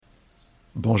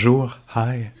Bonjour,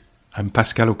 hi, I'm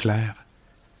Pascal Auclair.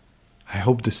 I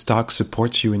hope this talk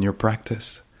supports you in your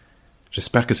practice.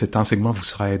 J'espère que cet enseignement vous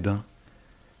sera aidant.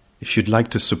 If you'd like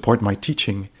to support my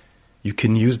teaching, you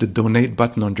can use the donate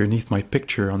button underneath my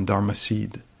picture on Dharma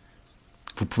Seed.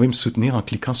 Vous pouvez me soutenir en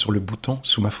cliquant sur le bouton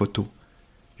sous ma photo.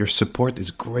 Your support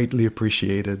is greatly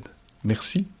appreciated.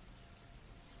 Merci.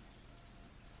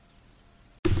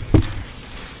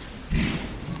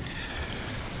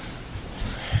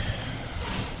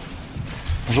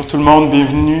 Bonjour tout le monde,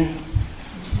 bienvenue.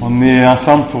 On est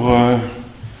ensemble pour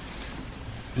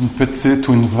une petite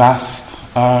ou une vaste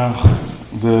heure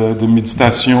de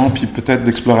méditation, puis peut-être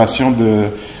d'exploration de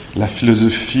la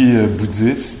philosophie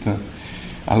bouddhiste.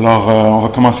 Alors, on va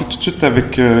commencer tout de suite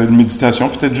avec une méditation,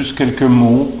 peut-être juste quelques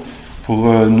mots pour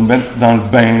nous mettre dans le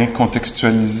bain,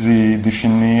 contextualiser,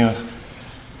 définir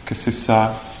que c'est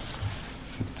ça,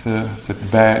 cette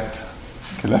bête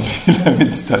que la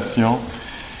méditation.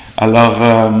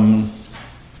 Alors,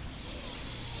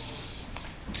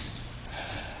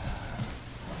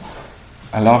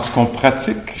 ce qu'on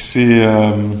pratique, c'est...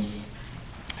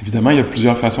 évidemment, il y a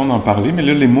plusieurs façons d'en parler, mais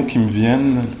là, les mots qui me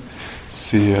viennent,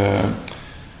 c'est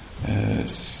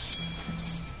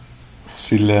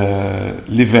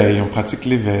l'éveil. On pratique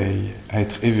l'éveil, à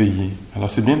être éveillé. Alors,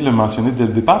 c'est bien de le mentionner dès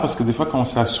le départ, parce que des fois, quand on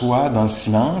s'assoit dans le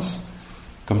silence,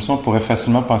 comme ça, on pourrait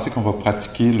facilement penser qu'on va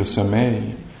pratiquer le sommeil.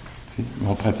 Mais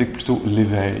on pratique plutôt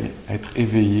l'éveil, être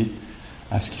éveillé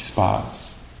à ce qui se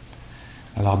passe.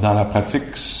 Alors, dans la pratique,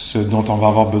 ce dont on va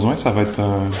avoir besoin, ça va être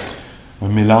un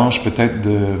mélange peut-être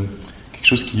de quelque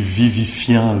chose qui est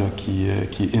vivifiant, là, qui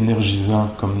est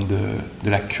énergisant, comme de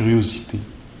la curiosité.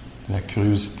 De la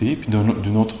curiosité, puis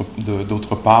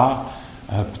d'autre part,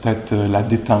 peut-être la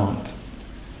détente.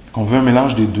 On veut un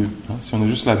mélange des deux. Hein? Si on a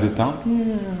juste la détente...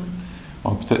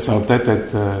 ça va peut-être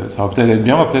être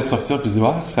bien, on va peut-être sortir et se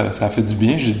dire ça a fait du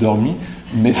bien, j'ai dormi,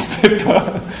 mais c'était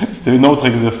un autre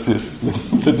exercice,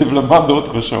 le développement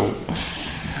d'autre chose.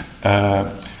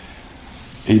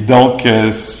 Et donc,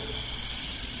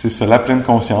 c'est ça, la pleine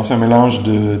conscience, un mélange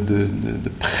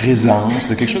de présence,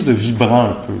 de quelque chose de vibrant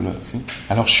un peu, là, tu sais.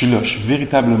 Alors, je suis là, je suis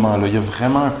véritablement là. Il y a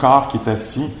vraiment un corps qui est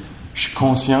assis. Je suis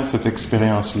conscient de cette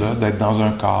expérience-là, d'être dans un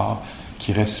corps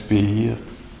qui respire,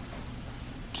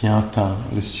 qui entend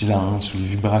le silence, ou les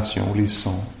vibrations, les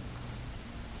sons.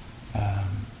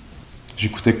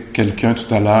 J'écoutais quelqu'un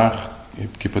tout à l'heure,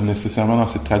 qui n'est pas nécessairement dans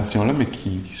cette tradition-là, mais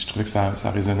je trouvais que ça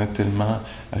résonnait tellement.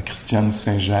 Christiane,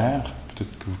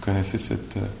 peut-être que vous connaissez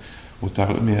cette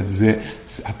auteure-là, mais elle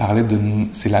parlait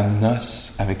c'est la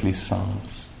noce avec les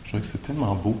sens. Je trouvais que c'était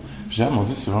tellement beau. Je disais, mon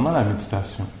Dieu, c'est vraiment la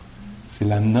méditation. C'est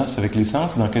la noce avec les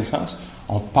sens. Dans quel sens?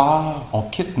 On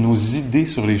quitte nos idées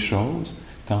sur les choses.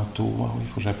 Tantôt, il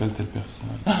faut que j'appelle telle personne.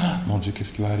 Ah, mon Dieu,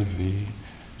 qu'est-ce qui va arriver?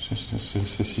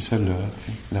 Ceci, cela,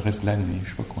 le reste de l'année, je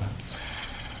sais pas quoi.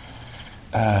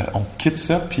 On quitte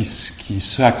ça, puis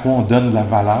ce à quoi on donne de la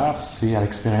valeur, c'est à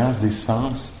l'expérience des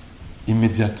sens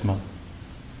immédiatement.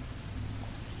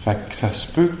 Fait que ça se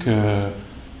peut que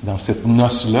dans cette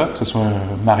noce-là, que ce soit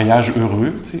un mariage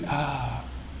heureux, tu sais,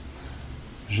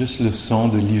 juste le son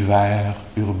de l'hiver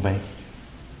urbain,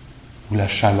 ou la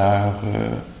chaleur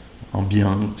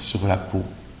ambiante sur la peau,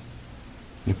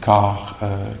 le corps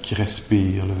qui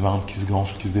respire, le ventre qui se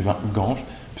gonfle, qui se dégonfle.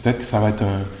 Peut-être que ça va être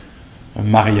un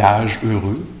mariage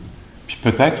heureux, puis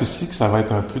peut-être aussi que ça va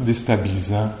être un peu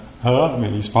déstabilisant. Ah, mais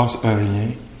il se passe rien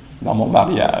dans mon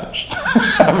mariage,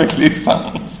 avec les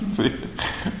sens, tu sais.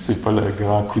 C'est pas le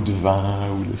grand coup de vent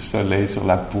ou le soleil sur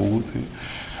la peau, tu sais.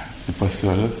 C'est pas ça,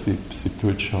 là, c'est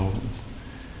peu de choses.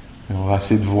 Mais on va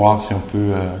essayer de voir si on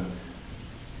peut...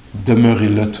 demeurer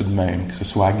là tout de même, que ce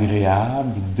soit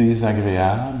agréable,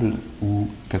 désagréable, ou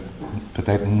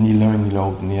peut-être ni l'un ni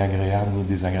l'autre, ni agréable ni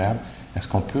désagréable. Est-ce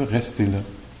qu'on peut rester là?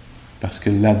 Parce que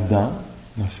là-dedans,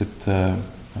 dans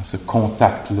ce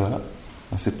contact-là,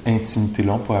 dans cette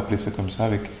intimité-là, on pourrait appeler ça comme ça,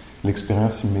 avec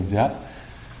l'expérience immédiate,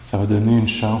 ça va donner une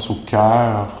chance au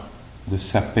cœur de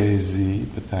s'apaiser,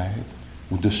 peut-être,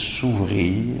 ou de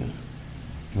s'ouvrir.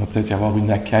 Il va peut-être y avoir une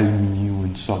accalmie ou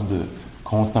une sorte de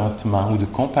contentement ou de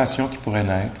compassion qui pourrait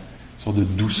naître, une sorte de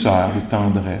douceur, de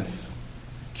tendresse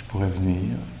qui pourrait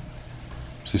venir.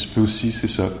 C'est aussi, c'est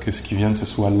ça, que ce qui vienne, ce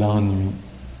soit l'ennui.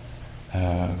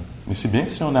 Mais c'est bien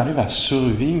si on arrive à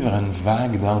survivre à une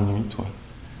vague d'ennui, toi.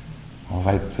 On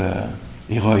va être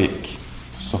héroïque.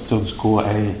 Sortir du cours,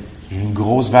 hey, j'ai une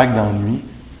grosse vague d'ennui,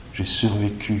 j'ai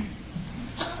survécu.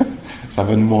 Ça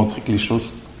va nous montrer que les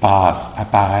choses passent,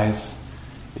 apparaissent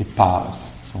et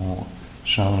passent, sont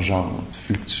changeantes,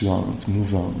 fluctuantes,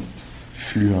 mouvantes,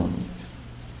 fluentes.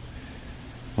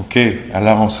 OK,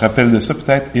 alors on se rappelle de ça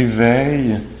peut-être,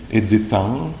 éveil et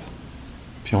détente.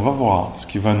 Puis on va voir ce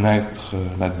qui va naître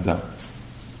là-dedans.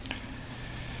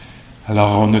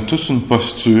 Alors, on a tous une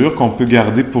posture qu'on peut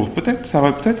garder pour ça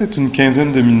va peut-être être une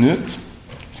quinzaine de minutes.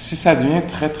 Si ça devient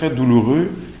très, très douloureux,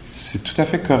 c'est tout à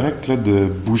fait correct là, de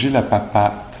bouger la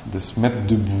papate, de se mettre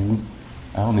debout.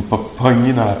 Hein, on n'est pas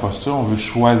pogné dans la posture, on veut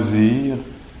choisir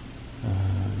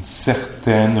une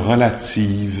certaine,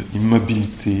 relative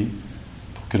immobilité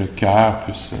pour que le cœur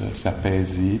puisse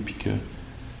s'apaiser, puis que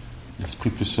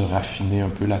l'esprit puisse se raffiner un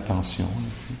peu l'attention.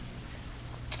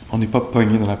 On n'est pas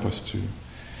pogné dans la posture.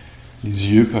 Les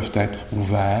yeux peuvent être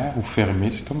ouverts ou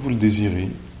fermés, c'est comme vous le désirez.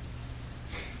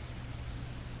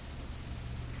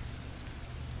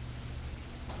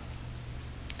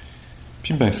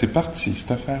 Puis c'est parti, cette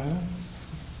affaire-là.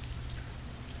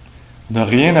 On n'a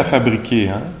rien à fabriquer,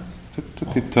 hein? Tout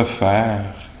est offert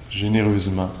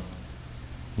généreusement.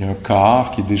 Il y a un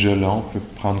corps qui est déjà là, on peut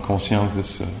prendre conscience de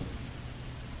ça.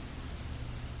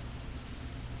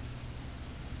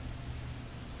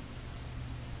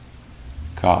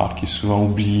 Corps qui est souvent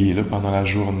oublié là, pendant la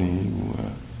journée ou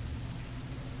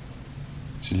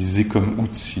utilisé comme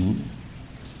outil.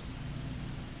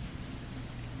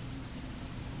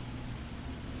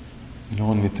 Et là,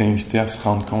 on est invité à se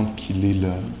rendre compte qu'il est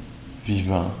là,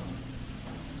 vivant.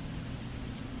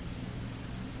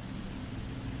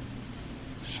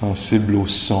 Sensible au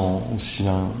son, au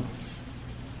silence.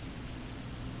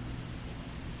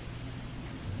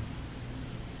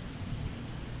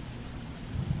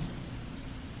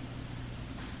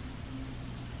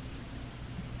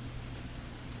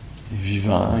 Il est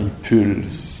vivant, il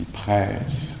pulse, il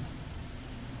presse.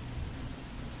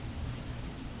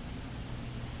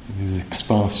 Des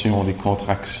expansions, des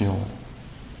contractions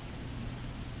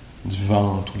du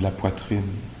ventre ou de la poitrine.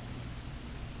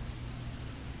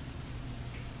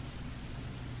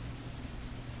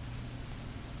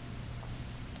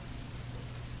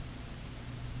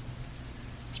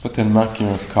 C'est pas tellement qu'il y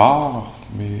a un corps,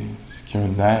 mais c'est qu'il y a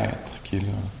un être qui est là.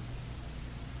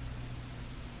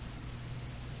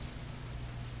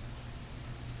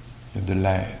 Il y a de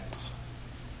l'être.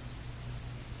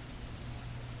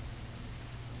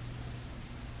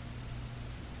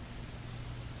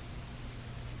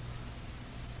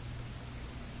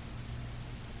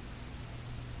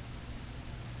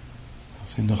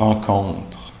 C'est une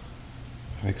rencontre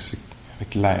avec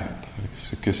l'être, avec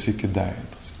ce que c'est que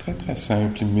d'être. C'est très, très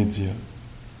simple, immédiat.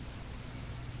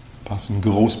 On passe une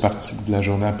grosse partie de la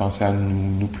journée à penser à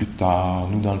nous plus tard,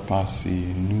 nous dans le passé,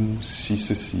 nous si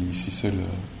ceci, si cela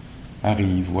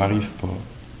arrive ou arrive pas. Donc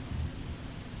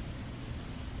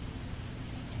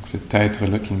cet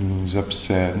être-là qui nous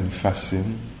obsède, nous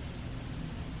fascine.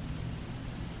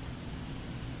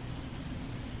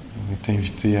 On est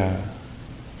invité à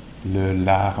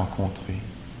la rencontrer.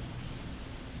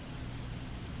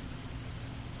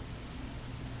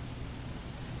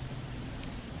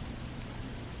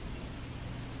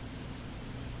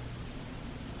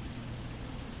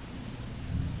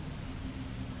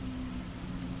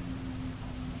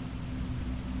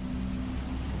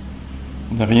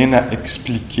 On n'a rien à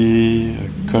expliquer,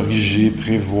 corriger,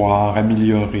 prévoir,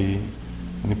 améliorer.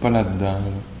 On n'est pas là-dedans. Là.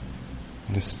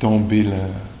 On laisse tomber la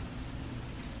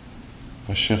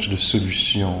recherche de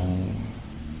solutions.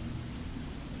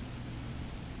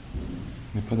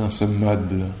 On n'est pas dans ce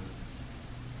mode-là.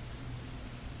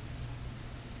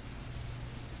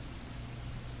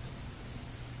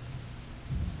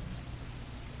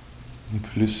 On est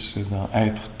plus dans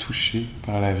être touché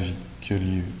par la vie qui a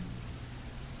lieu.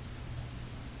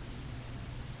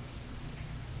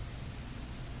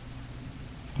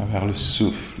 À travers le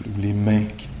souffle ou les mains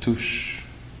qui touchent,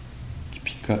 qui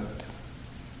picotent,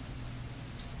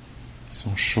 qui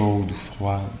sont chaudes ou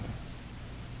froides,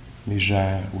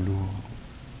 légères ou lourdes.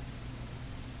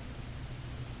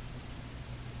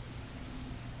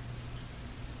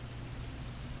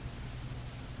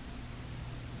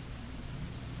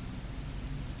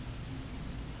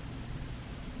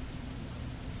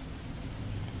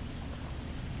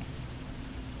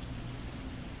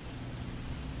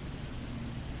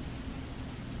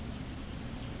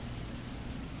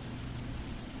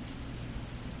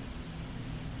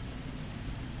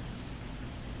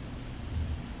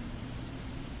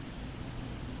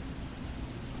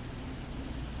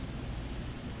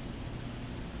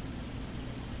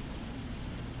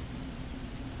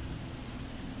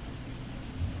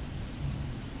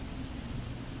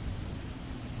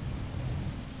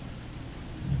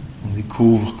 On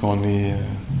découvre qu'on est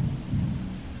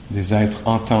des êtres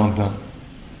entendants,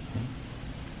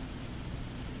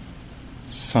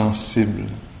 sensibles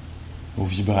aux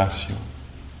vibrations,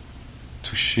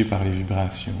 touchés par les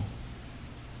vibrations,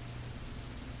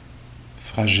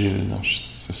 fragiles dans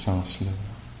ce ce sens-là.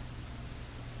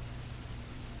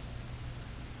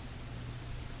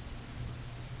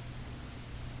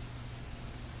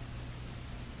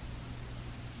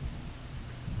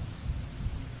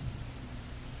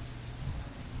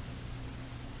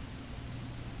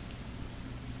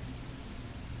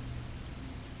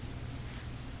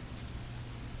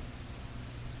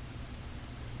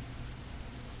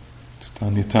 Tout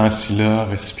en étant assis là,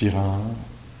 respirant,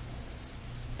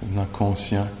 devenant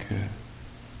conscient qu'il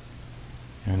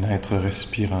y a un être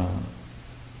respirant,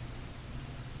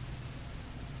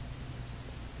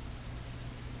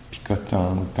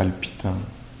 picotant ou palpitant.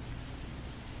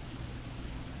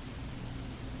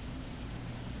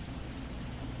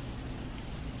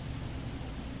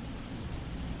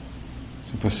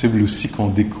 C'est possible aussi qu'on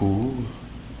découvre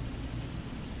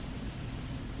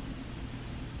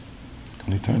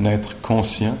qu'on est un être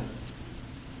conscient,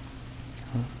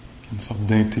 qui a une sorte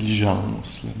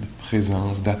d'intelligence, de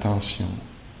présence, d'attention.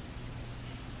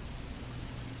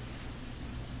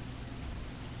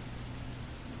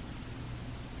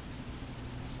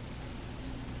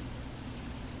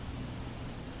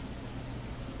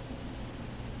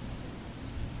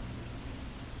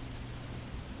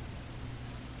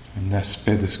 C'est un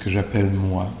aspect de ce que j'appelle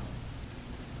moi.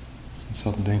 C'est une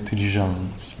sorte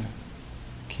d'intelligence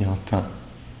qui entend,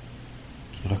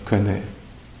 qui reconnaît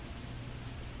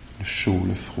le chaud,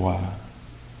 le froid,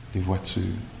 les voitures,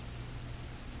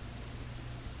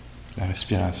 la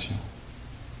respiration.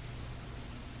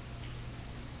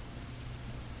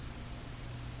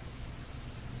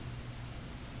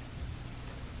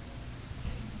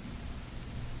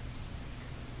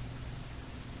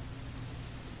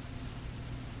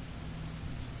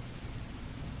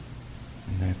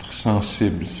 Un être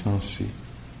sensible, sensé.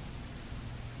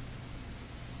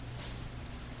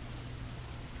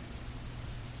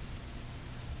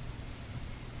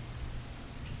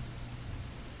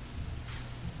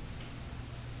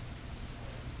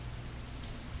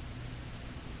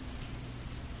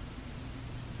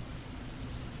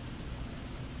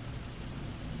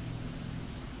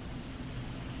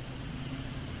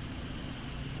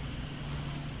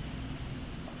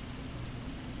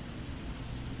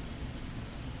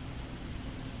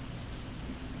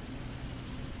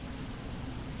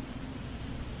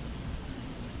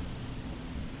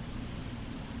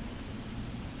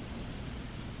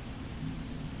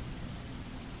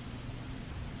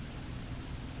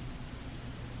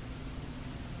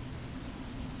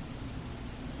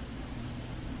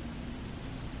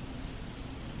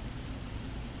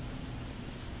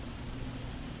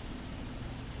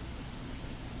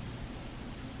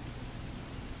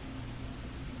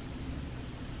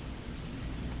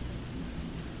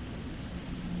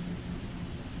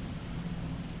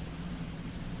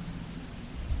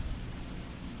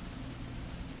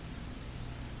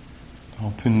 On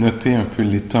peut noter un peu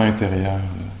l'état intérieur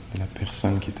de la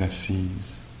personne qui est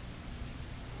assise.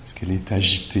 Est-ce qu'elle est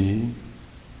agitée,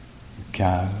 ou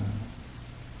calme,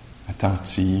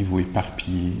 attentive ou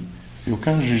éparpillée? Il n'y a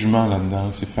aucun jugement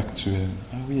là-dedans, c'est factuel.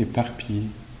 Ah oui, éparpillée,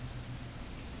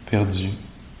 perdue,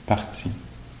 partie,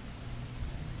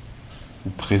 ou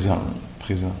présent.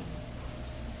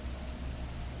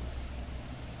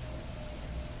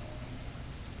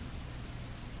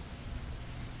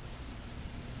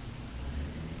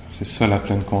 C'est ça la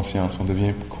pleine conscience. On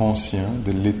devient conscient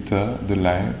de l'état de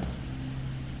l'être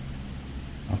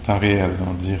en temps réel,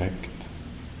 en direct.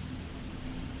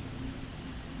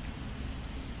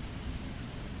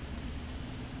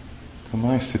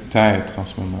 Comment est cet être en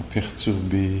ce moment?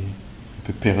 Perturbé, un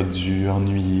peu perdu,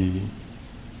 ennuyé,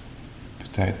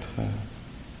 peut-être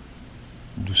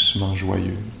doucement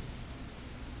joyeux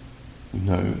ou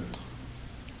neutre.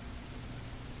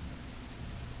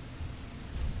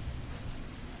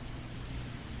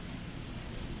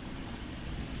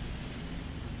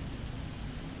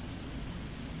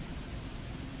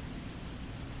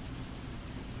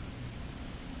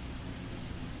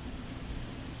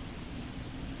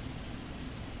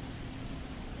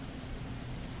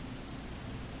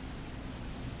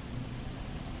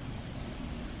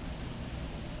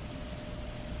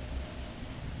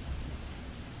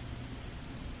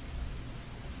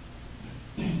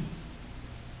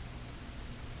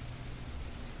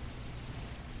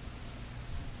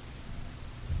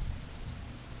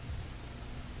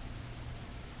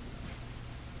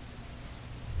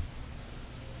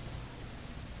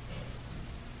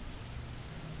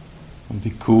 On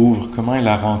découvre comment est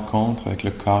la rencontre avec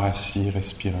le corps assis,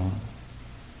 respirant.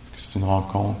 Est-ce que c'est une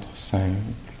rencontre simple?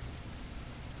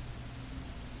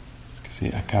 Est-ce que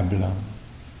c'est accablant?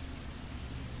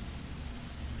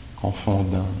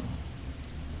 Confondant?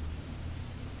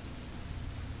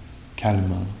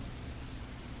 calmant.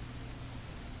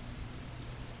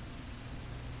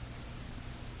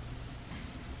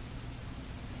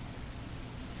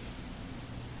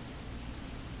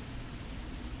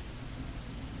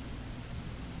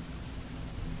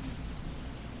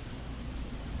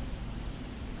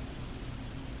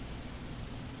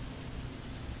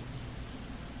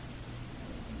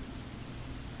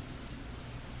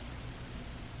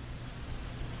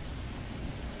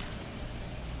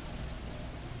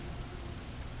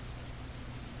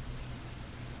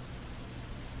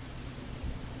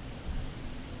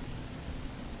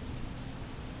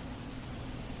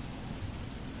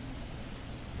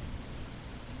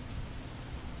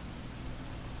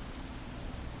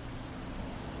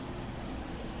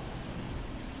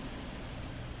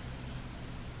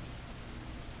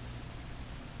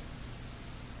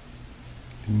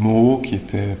 Les mots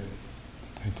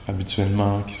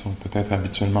qui sont peut-être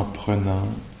habituellement prenants,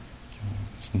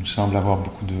 qui nous semblent avoir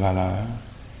beaucoup de valeur,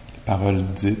 les paroles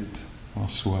dites en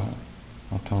soi,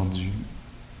 entendues.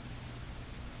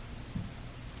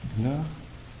 Là,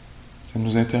 ça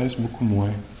nous intéresse beaucoup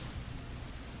moins.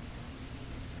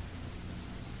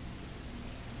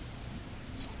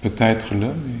 Ils sont peut-être là,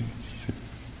 mais c'est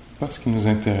pas ce qui nous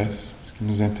intéresse. Ce qui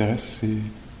nous intéresse, c'est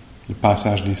le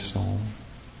passage des sons,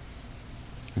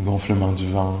 le gonflement du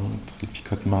ventre, les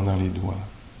picotements dans les doigts,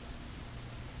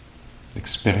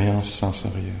 l'expérience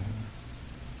sensorielle.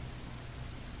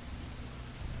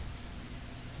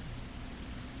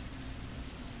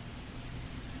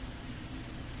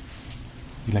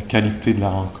 Et la qualité de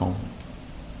la rencontre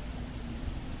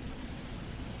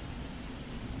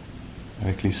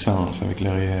avec les sens, avec le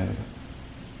réel.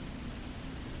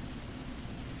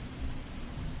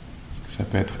 Est-ce que ça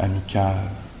peut être amical?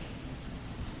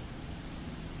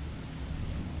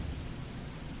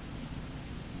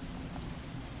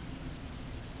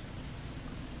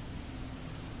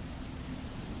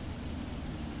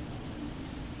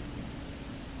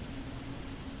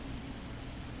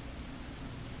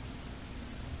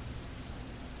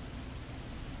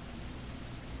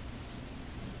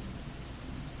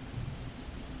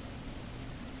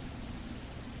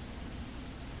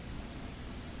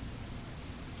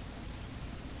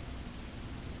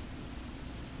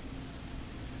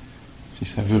 Si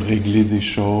ça veut régler des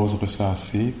choses,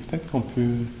 ressasser, peut-être qu'on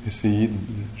peut essayer de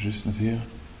juste dire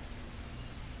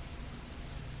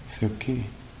 « C'est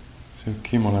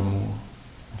ok mon amour. »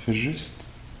 On fait juste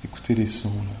écouter les sons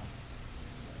là.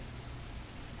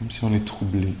 Comme si on est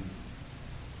troublé.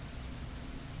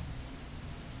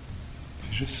 On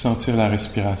fait juste sentir la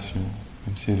respiration,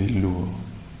 comme si elle est lourde.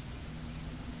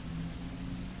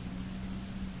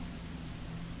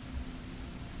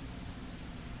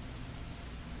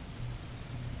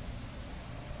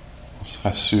 On se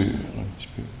rassure un petit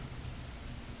peu.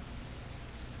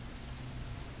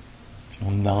 Puis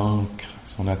on ancre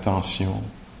son attention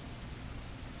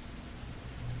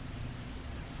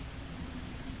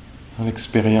dans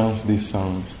l'expérience des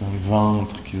sens, dans le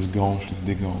ventre qui se gonfle et se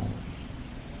dégonfle.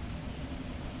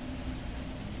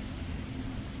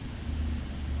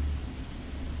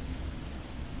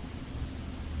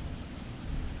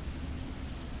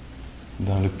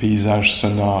 Dans le paysage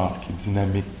sonore qui est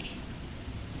dynamique,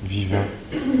 vivant.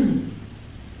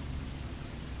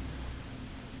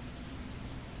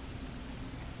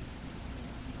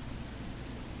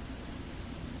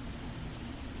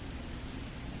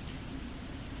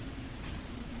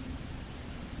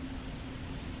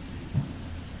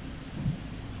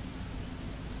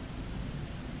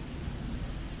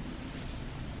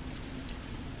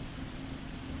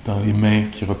 Dans les mains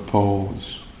qui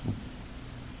reposent, ou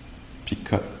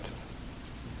picotent,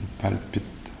 ou palpitent.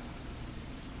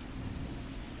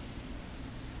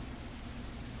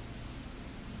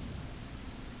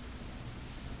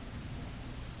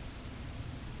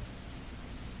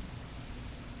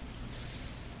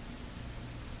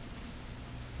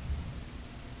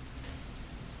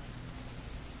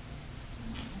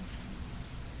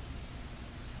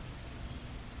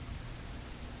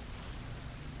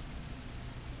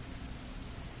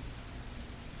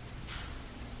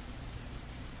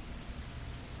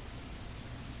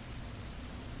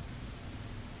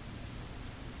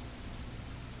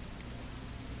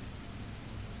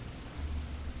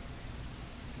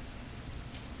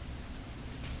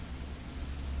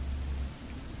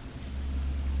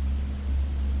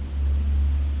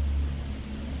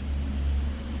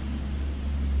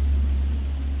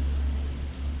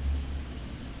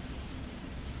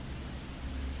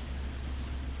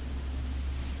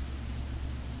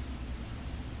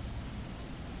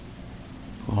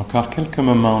 Pour encore quelques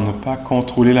moments, ne pas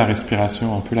contrôler la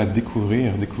respiration, on peut la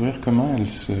découvrir comment elle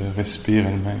se respire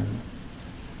elle-même.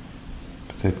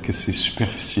 Peut-être que c'est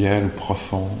superficiel ou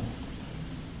profond.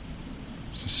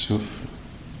 Ce souffle,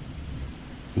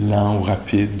 lent ou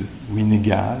rapide ou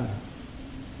inégal.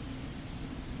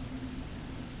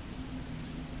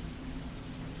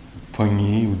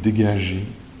 Pogné ou dégagé.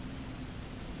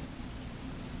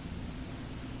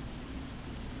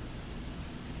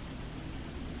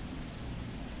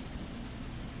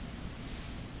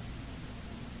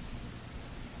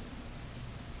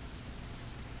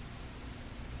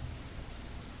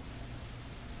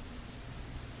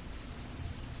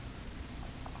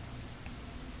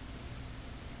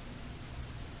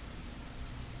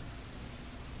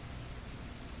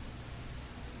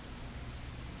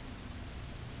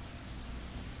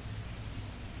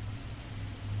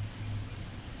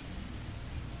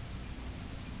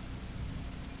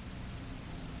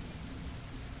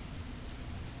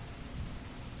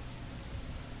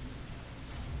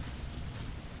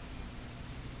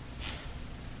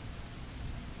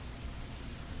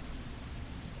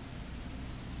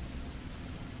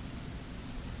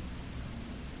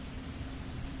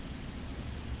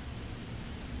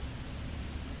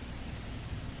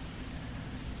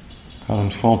 Encore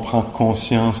une fois, on prend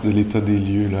conscience de l'état des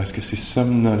lieux. Là. Est-ce que c'est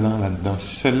somnolent là-dedans?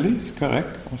 Si ça l'est, c'est correct.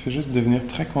 On fait juste devenir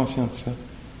très conscient de ça.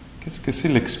 Qu'est-ce que c'est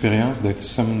l'expérience d'être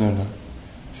somnolent?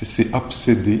 Si c'est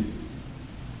obsédé,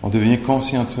 on devient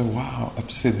conscient de ça. Waouh,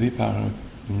 obsédé par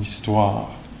une histoire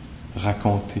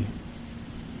racontée.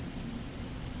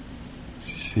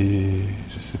 Si c'est,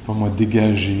 je sais pas moi,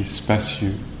 dégagé,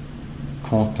 spacieux,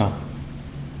 content,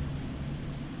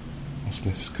 on se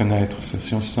laisse connaître ça.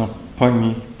 Si on se sent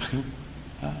pogné, pris,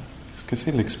 qu'est-ce que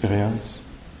c'est l'expérience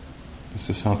de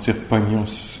se sentir pogné? On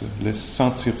se laisse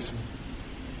sentir ça,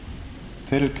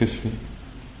 tel que c'est.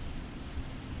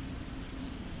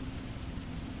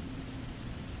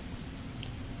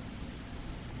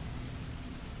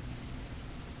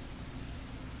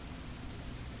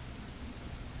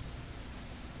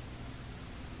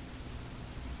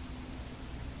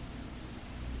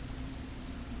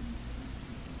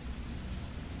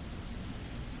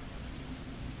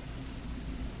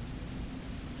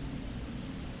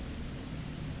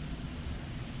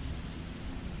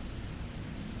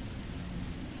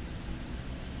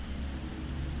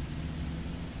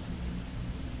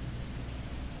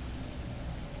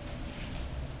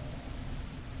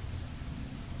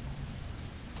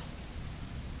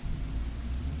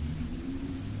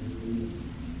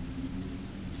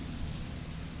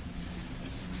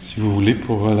 Si vous voulez,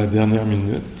 pour la dernière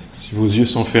minute, si vos yeux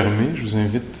sont fermés, je vous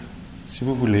invite, si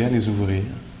vous voulez, à les ouvrir.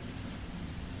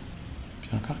 Puis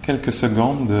encore quelques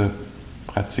secondes de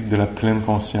pratique de la pleine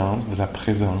conscience, de la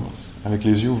présence, avec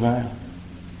les yeux ouverts.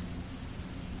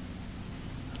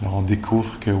 Alors on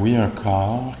découvre que oui, un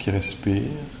corps qui respire,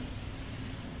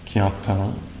 qui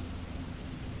entend,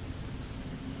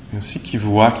 mais aussi qui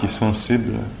voit, qui est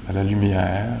sensible à la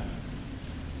lumière,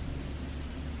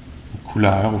 aux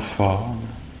couleurs, aux formes.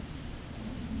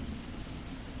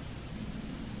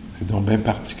 C'est donc bien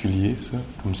particulier, ça,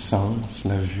 comme sens,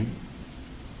 la vue.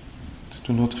 Toute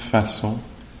une autre façon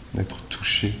d'être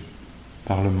touché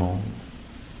par le monde.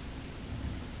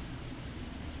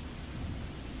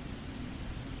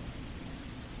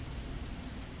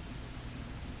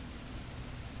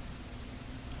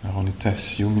 Alors on est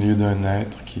assis au milieu d'un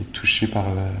être qui est touché par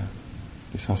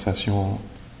les sensations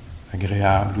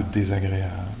agréables ou désagréables.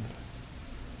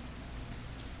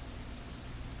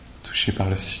 Touché par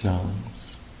le silence.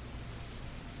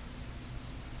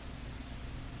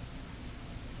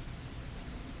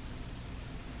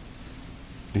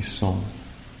 Les sons,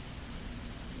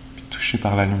 puis touché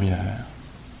par la lumière.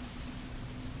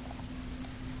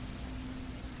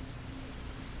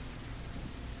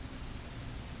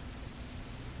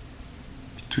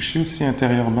 Puis touché aussi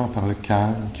intérieurement par le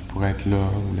calme qui pourrait être là,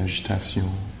 ou l'agitation,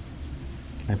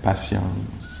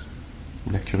 l'impatience,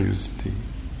 ou la curiosité.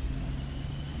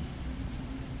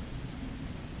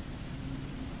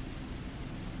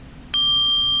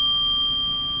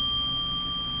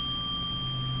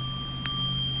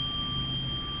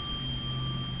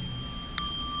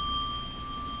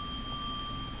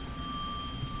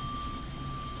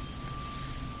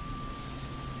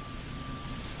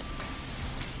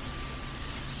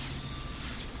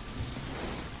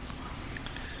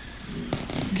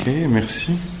 Ok,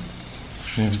 merci.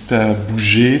 Je vous invite à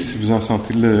bouger si vous en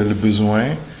sentez le besoin.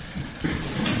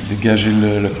 Dégager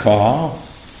le corps.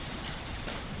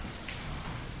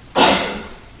 Ok,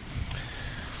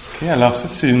 alors ça,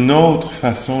 c'est une autre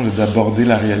façon d'aborder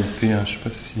la réalité. Hein. Je ne sais pas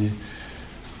si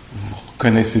vous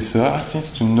reconnaissez ça. Ah tiens,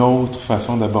 c'est une autre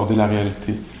façon d'aborder la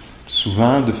réalité.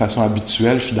 Souvent, de façon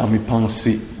habituelle, je suis dans mes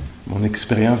pensées. Mon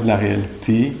expérience de la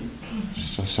réalité,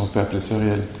 si on peut appeler ça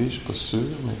réalité, je ne suis pas sûr,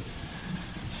 mais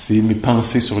c'est mes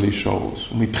pensées sur les choses,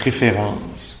 ou mes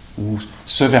préférences, ou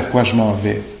ce vers quoi je m'en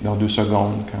vais dans 2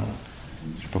 secondes quand,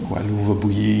 je sais pas quoi, l'eau va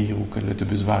bouillir, ou que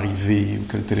l'autobus va arriver, ou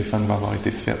que le téléphone va avoir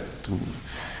été fait, ou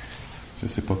je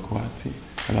sais pas quoi, tu sais.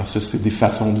 Alors ça, c'est des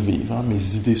façons de vivre, hein,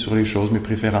 mes idées sur les choses, mes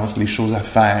préférences, les choses à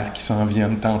faire qui s'en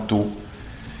viennent tantôt.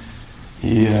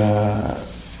 Et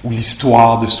ou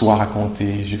l'histoire de soi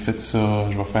racontée. J'ai fait ça,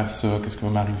 je vais faire ça, qu'est-ce qui va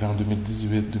m'arriver en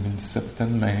 2018, 2017, c'était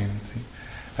le même, tu sais.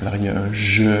 Alors il y a un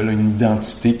jeu, là, une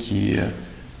identité qui est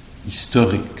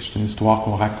historique, c'est une histoire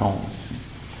qu'on raconte. Tu sais.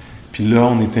 Puis là,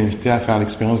 on est invité à faire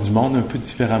l'expérience du monde un peu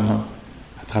différemment,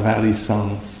 à travers les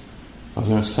sens.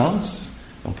 Dans un sens,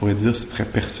 on pourrait dire c'est très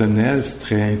personnel, c'est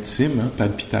très intime, hein?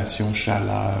 Palpitation,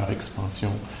 chaleur,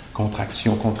 expansion,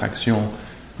 contraction,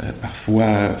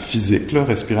 parfois physique, là,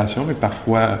 respiration, mais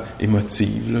parfois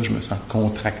émotive. Là, je me sens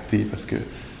contracté parce que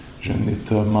j'ai un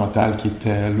état mental qui est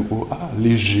tel, ou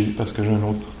léger parce que j'ai un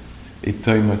autre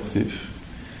état émotif.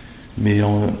 Mais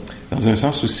dans un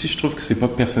sens aussi, je trouve que c'est pas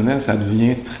personnel, ça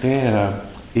devient très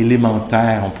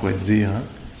élémentaire, on pourrait dire. Hein?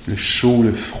 Le chaud,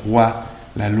 le froid,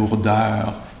 la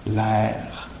lourdeur,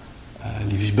 l'air,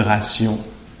 les vibrations.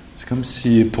 C'est comme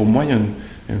si, pour moi, il y a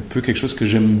un peu quelque chose que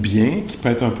j'aime bien, qui peut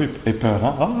être un peu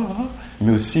épeurant,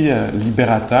 mais aussi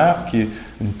libérateur, qui est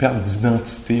une perte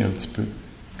d'identité un petit peu,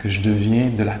 que je deviens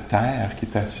de la terre qui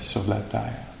est assise sur de la terre,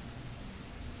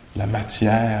 la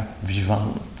matière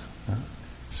vivante. Hein?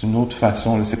 C'est une autre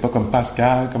façon, là. C'est pas comme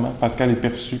Pascal, comment Pascal est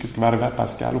perçu, qu'est-ce qui va arriver à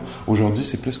Pascal. Aujourd'hui,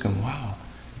 c'est plus comme, wow,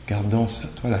 regardons ça,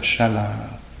 toi, la chaleur,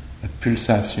 la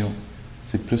pulsation.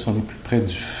 C'est plus, on est plus près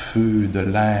du feu, de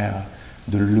l'air,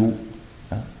 de l'eau.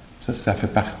 Ça fait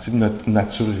partie de notre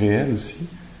nature réelle aussi.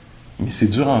 Mais c'est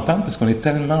dur à entendre parce qu'on est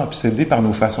tellement obsédé par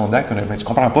nos façons d'être qu'on dit « Tu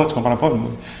comprends pas.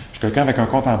 Moi, je suis quelqu'un avec un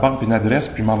compte en banque puis une adresse,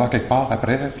 puis je m'en vais quelque part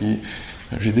après, puis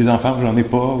j'ai des enfants où j'en ai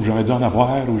pas, ou j'aurais dû en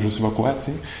avoir, ou je sais pas quoi, tu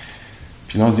sais. »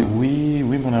 Puis là, on dit « Oui,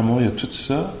 mon amour, il y a tout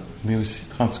ça, mais aussi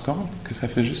te rends compte que ça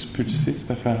fait juste pulser, cette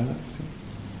affaire-là. »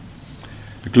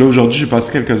 Donc là, aujourd'hui, j'ai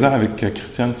passé quelques heures avec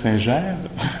Christiane Saint-Ger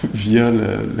via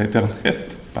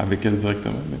l'Internet, pas avec elle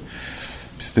directement, mais...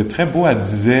 Puis c'était très beau, elle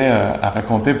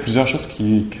racontait plusieurs choses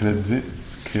qu'elle a dit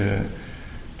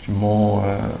qui m'ont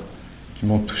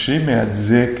touché, mais elle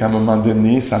disait qu'à un moment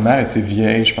donné, sa mère était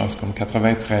vieille, je pense comme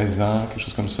 93 ans, quelque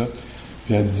chose comme ça,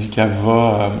 puis elle dit qu'elle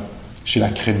va chez la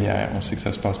crémière. On sait que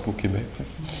ça se passe pas au Québec.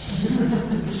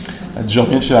 Elle dit « Je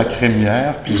reviens de chez la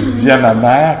crémière », puis je dis à ma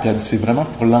mère, puis elle dit « C'est vraiment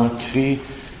pour l'ancrer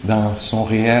dans son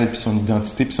réel, puis son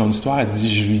identité, puis son histoire », elle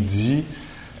dit « Je lui dis,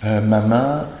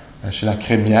 maman, chez la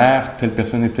crémière, telle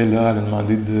personne était là, elle a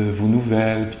demandé de vos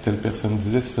nouvelles, puis telle personne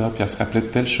disait ça, puis elle se rappelait de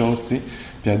telle chose, tu sais.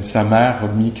 Puis elle dit, sa mère a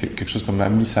mis quelque chose comme, a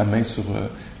mis sa main sur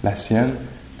la sienne,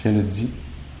 puis elle a dit,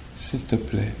 s'il te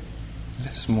plaît,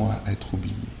 laisse-moi être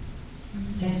oublié.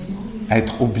 Laisse-moi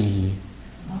être oublié.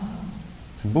 Oh.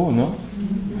 C'est beau, non?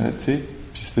 Tu sais,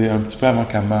 puis c'était un petit peu avant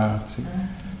qu'elle meure, tu sais.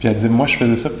 Puis elle dit, moi, je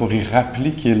faisais ça pour y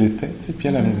rappeler qui elle était, tu sais. Puis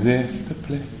elle me disait, s'il te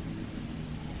plaît,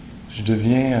 je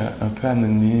deviens un peu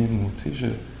anonyme, ou tu sais,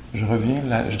 je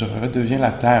redeviens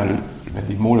la terre. Là. Je mets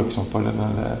des mots là, qui ne sont pas là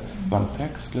dans le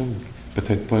texte, là,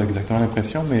 peut-être pas exactement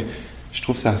l'impression, mais je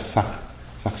trouve que ça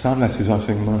ressemble à ces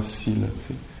enseignements-ci. Là, tu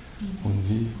sais. On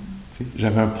dit, tu sais,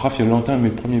 j'avais un prof, il y a longtemps, mes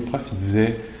premiers profs, il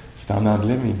disait, c'était en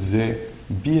anglais, mais il disait «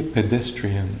 be a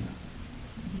pedestrian ».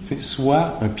 Tu sais,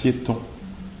 sois un piéton.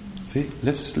 Tu sais,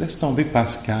 laisse tomber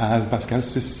Pascal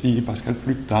ceci, Pascal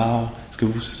plus tard. Est-ce que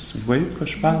vous voyez de quoi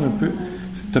je parle un peu?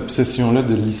 Cette obsession-là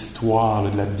de l'histoire, là,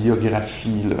 de la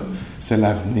biographie, là, c'est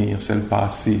l'avenir, c'est le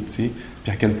passé, tu sais.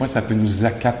 Puis à quel point ça peut nous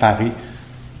accaparer.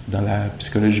 Dans la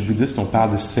psychologie bouddhiste, on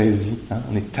parle de saisie. Hein?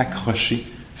 On est accroché,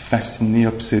 fasciné,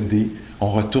 obsédé. On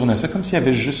retourne à ça comme s'il y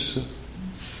avait juste ça.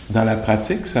 Dans la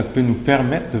pratique, ça peut nous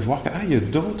permettre de voir qu'il y a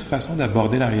d'autres façons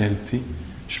d'aborder la réalité.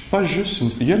 Je suis pas juste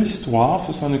il y a l'histoire, il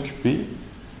faut s'en occuper,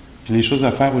 puis les choses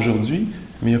à faire aujourd'hui,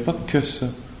 mais il n'y a pas que ça.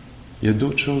 Il y a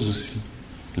d'autres choses aussi.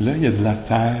 Là, il y a de la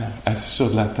terre, assis sur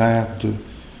de la terre,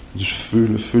 du feu,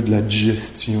 le feu de la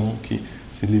digestion,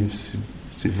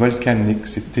 c'est volcanique,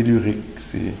 c'est tellurique,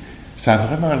 ça a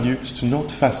vraiment lieu. C'est une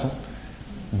autre façon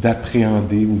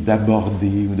d'appréhender ou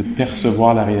d'aborder ou de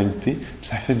percevoir la réalité, puis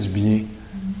ça fait du bien.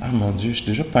 Ah mon Dieu, je suis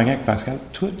déjà pogné avec Pascal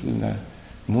toute la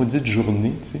maudite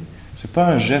journée, tu sais. C'est pas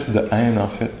un geste de haine, en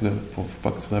fait. Il ne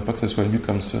faudrait pas que ça soit lu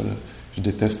comme ça. Là. Je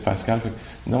déteste Pascal.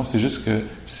 Non, c'est juste que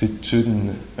c'est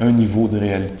un niveau de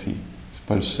réalité. C'est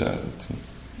pas le seul. T'sais.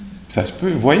 Ça se peut.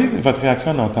 Vous voyez votre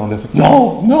réaction en entendant ça?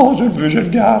 Non, je le veux, je le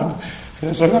garde.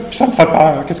 Puis ça me fait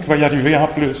peur. Qu'est-ce qui va y arriver en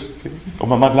plus? T'sais, au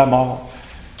moment de la mort.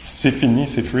 Si c'est fini,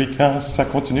 c'est fréquent. Si ça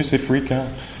continue, c'est fréquent.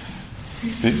 Tu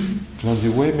sais? Puis on dit,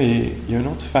 oui, mais il y a une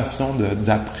autre façon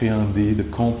d'appréhender, de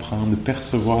comprendre, de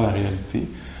percevoir la réalité.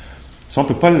 Ça, on ne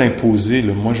peut pas l'imposer.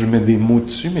 Là. Moi, je mets des mots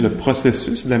dessus, mais le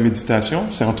processus de la méditation,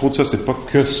 c'est entre autres ça, c'est pas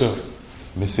que ça.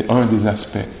 Mais c'est un des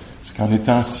aspects. C'est qu'en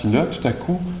étant assis là, tout à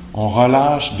coup, on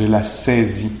relâche de la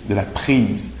saisie, de la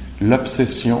prise,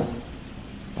 l'obsession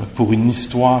pour une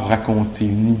histoire racontée,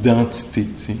 une identité,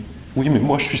 tu sais. Oui, mais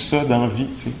moi, je suis ça dans la vie,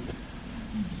 tu sais.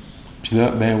 Puis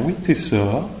là, ben oui, t'es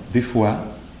ça, des fois.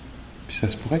 Puis ça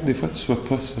se pourrait que des fois, tu sois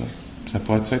pas ça. Puis ça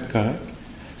pourrait être correct.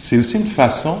 C'est aussi une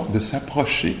façon de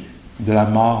s'approcher de la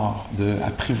mort,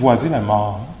 d'apprivoiser la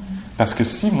mort. Parce que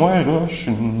si moi, là, je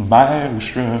suis une mère, ou je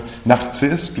suis un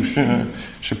artiste, ou je suis un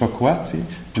je sais pas quoi, tu sais,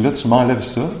 puis là, tu m'enlèves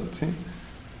ça, tu sais,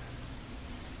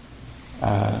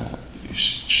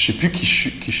 je sais plus qui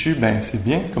je suis, ben c'est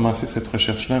bien de commencer cette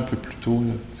recherche-là un peu plus tôt,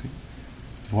 là, tu sais.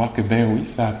 De voir que, ben oui,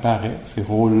 ça apparaît, ces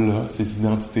rôles-là, ces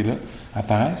identités-là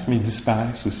apparaissent, mais ils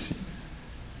disparaissent aussi.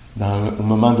 Au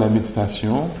moment de la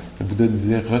méditation, le Bouddha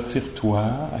disait, retire-toi,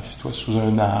 assis-toi sous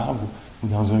un arbre, ou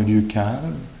dans un lieu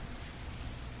calme.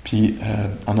 Puis,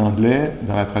 en anglais,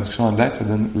 dans la traduction anglaise, ça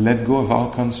donne « Let go of all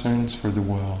concerns for the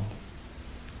world ».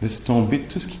 Laisse tomber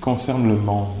tout ce qui concerne le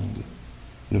monde.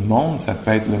 Le monde, ça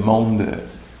peut être le monde,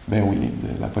 ben oui,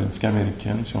 de la politique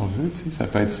américaine, si on veut, tu sais, ça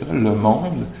peut être ça, le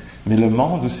monde. Mais le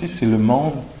monde aussi, c'est le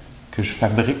monde que je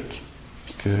fabrique,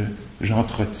 puis que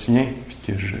j'entretiens,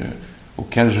 puis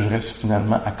auquel je reste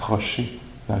finalement accroché,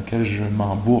 dans lequel je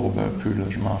m'embourbe un peu, là,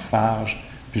 je m'enfarge,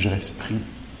 puis je reste pris.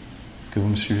 Est-ce que vous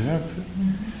me suivez un peu?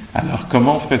 Alors,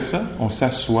 comment on fait ça? On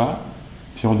s'assoit,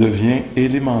 puis on devient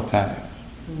élémentaire.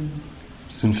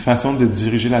 C'est une façon de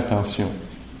diriger l'attention.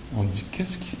 On dit,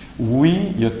 oui,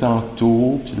 il y a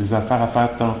tantôt, puis les affaires à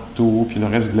faire tantôt, puis le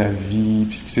reste de la vie,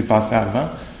 puis ce qui s'est passé avant,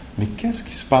 mais qu'est-ce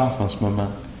qui se passe en ce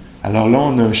moment? Alors là,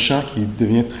 on a un champ qui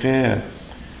devient très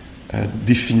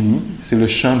défini, c'est le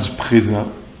champ du présent.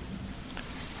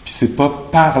 Puis c'est pas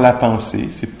par la pensée,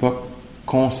 c'est pas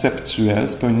conceptuel,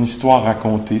 c'est pas une histoire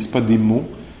racontée, c'est pas des mots,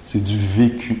 c'est du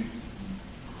vécu.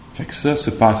 Fait que ça, ce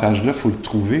passage-là, il faut le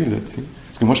trouver, là, tu sais.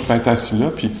 Parce que moi, je peux être assis là,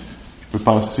 puis je peux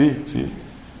penser, tu sais.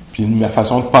 Puis ma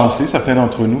façon de penser, certains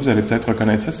d'entre nous, vous allez peut-être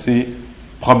reconnaître ça, c'est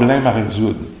problème à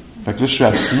résoudre. Fait que là, je suis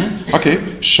assis, OK,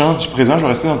 je chante du présent, je vais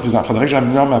rester dans le présent. Il faudrait que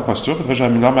j'améliore ma posture, il faudrait que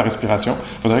j'améliore ma respiration,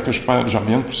 il faudrait que je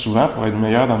revienne plus souvent pour être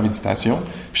meilleur dans la méditation.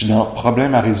 Puis dans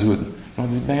problème à résoudre. On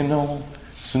dit, ben non,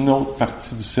 c'est une autre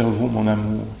partie du cerveau, mon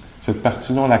amour. Cette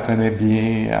partie-là, on la connaît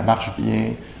bien, elle marche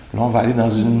bien. Là, on va aller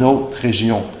dans une autre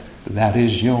région, la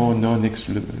région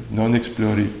non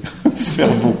explorée du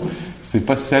cerveau. C'est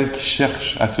pas celle qui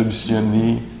cherche à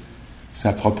solutionner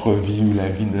sa propre vie ou la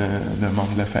vie d'un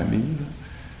membre de la famille. Là.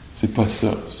 C'est pas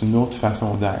ça. C'est une autre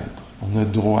façon d'être. On a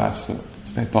droit à ça.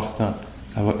 C'est important.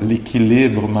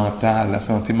 L'équilibre mental, la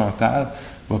santé mentale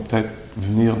va peut-être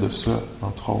venir de ça,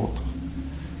 entre autres.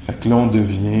 Fait que là, on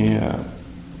devient...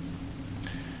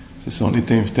 c'est ça, on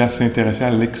est invité à s'intéresser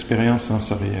à l'expérience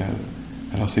sensorielle.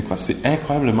 Alors, c'est quoi? C'est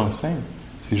incroyablement simple.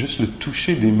 C'est juste le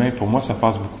toucher des mains. Pour moi, ça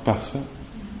passe beaucoup par ça.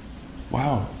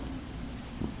 Wow!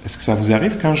 Est-ce que ça vous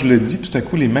arrive quand je le dis, tout à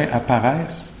coup, les mains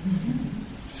apparaissent?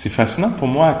 C'est fascinant pour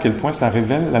moi à quel point ça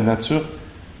révèle la nature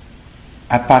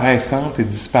apparaissante et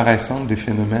disparaissante des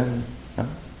phénomènes. Hein?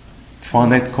 Il faut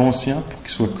en être conscient pour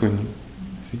qu'ils soient connus.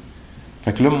 T'sais.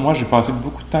 Fait que là, moi, j'ai passé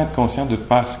beaucoup de temps à être conscient de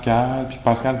Pascal, puis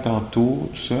Pascal tantôt,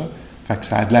 tout ça. Fait que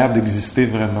ça a l'air d'exister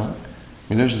vraiment.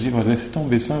 Mais là, je dis, on va laisser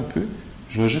tomber ça un peu.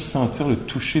 Je vais juste sentir le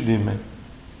toucher des mains.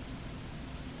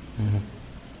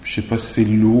 Je sais pas si c'est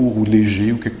lourd ou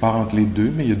léger ou quelque part entre les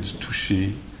deux, mais il y a du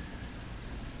toucher.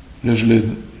 Là, je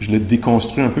le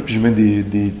déconstruis un peu, puis je mets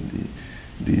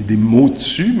des mots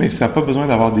dessus, mais ça n'a pas besoin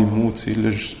d'avoir des mots, tu sais. Là,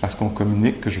 parce qu'on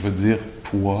communique, que je vais dire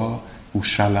poids ou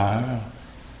chaleur.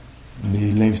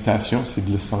 Mais l'invitation, c'est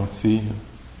de le sentir.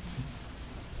 Tu sais.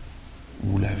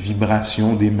 Ou la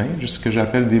vibration des mains. Juste ce que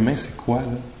j'appelle des mains, c'est quoi,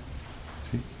 là?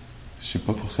 Tu sais. Je sais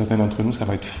pas, pour certains d'entre nous, ça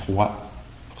va être froid.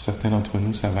 Pour certains d'entre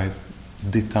nous, ça va être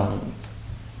détente.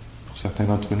 Pour certains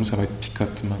d'entre nous, ça va être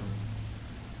picotement.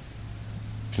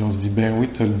 Puis on se dit, ben oui,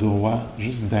 tu as le droit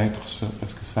juste d'être ça,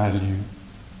 parce que ça a lieu.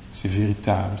 C'est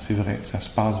véritable, c'est vrai, ça se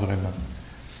passe vraiment.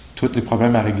 Tous les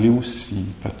problèmes à régler aussi,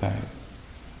 peut-être.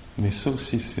 Mais ça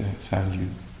aussi, ça a lieu.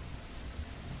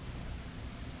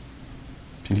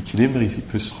 Puis l'équilibre, il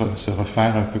peut se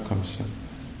refaire un peu comme ça.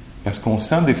 Parce qu'on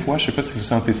sent des fois, je ne sais pas si vous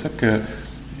sentez ça, que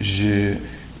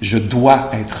je dois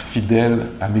être fidèle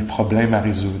à mes problèmes à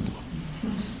résoudre.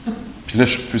 Puis là,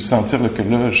 je peux sentir que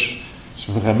là, je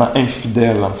suis vraiment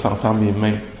infidèle en sentant mes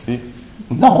mains, tu sais.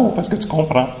 Non, parce que tu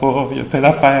comprends pas, il y a telle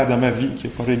affaire dans ma vie qui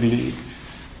n'est pas réglée,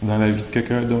 dans la vie de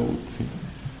quelqu'un d'autre, tu sais.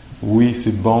 oui,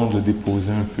 c'est bon de le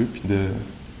déposer un peu, puis de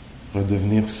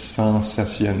redevenir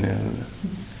sensationnel,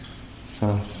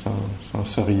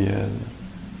 sensoriel.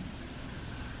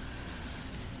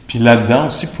 Puis là-dedans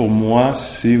aussi, pour moi,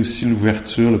 c'est aussi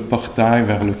l'ouverture, le portail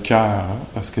vers le cœur, hein,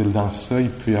 parce que dans ça, il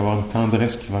peut y avoir une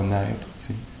tendresse qui va naître.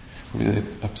 Vous pouvez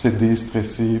être obsédé,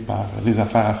 stressé par les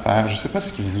affaires à faire. Je ne sais pas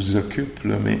ce qui vous occupe,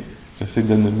 là, mais j'essaie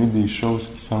de nommer des choses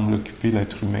qui semblent occuper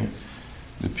l'être humain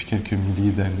depuis quelques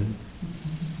milliers d'années.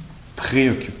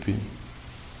 Préoccupé,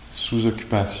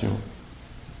 sous-occupation.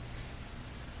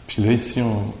 Puis là, ici,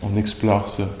 on explore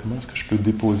ça. Comment est-ce que je peux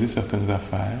déposer certaines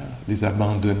affaires, les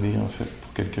abandonner, en fait,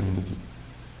 pour quelques minutes?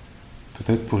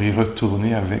 Peut-être pour y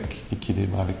retourner avec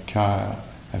équilibre, avec cœur,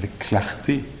 avec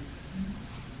clarté.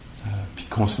 Puis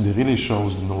considérer les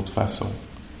choses d'une autre façon.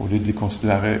 Au lieu de les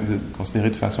considérer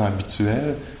de façon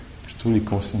habituelle, plutôt les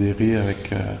considérer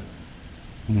avec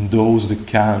une dose de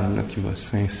calme là, qui va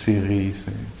s'insérer,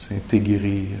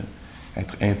 s'intégrer,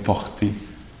 être importé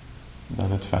dans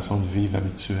notre façon de vivre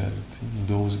habituelle. Une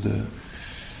dose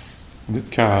de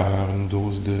cœur, une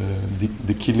dose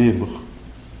d'équilibre,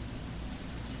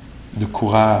 de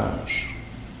courage,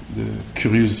 de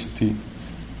curiosité.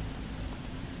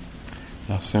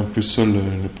 Alors c'est un peu ça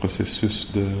le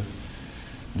processus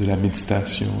de la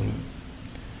méditation. Là.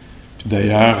 Puis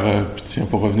d'ailleurs, tiens,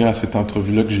 pour revenir à cette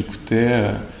entrevue-là que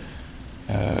j'écoutais,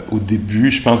 au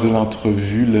début, je pense de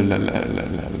l'entrevue,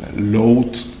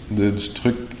 l'hôte du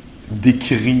truc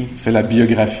fait la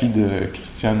biographie de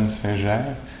Christiane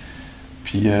Saint-Ger.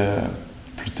 Puis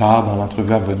plus tard dans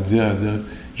l'entrevue, elle va dire,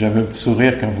 j'avais un petit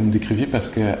sourire quand vous me décriviez parce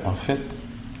que, en fait,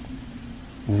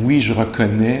 oui, je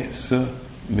reconnais ça,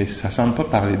 mais ça ne semble pas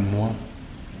parler de moi.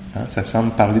 Hein? Ça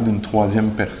semble parler d'une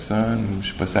troisième personne, ou je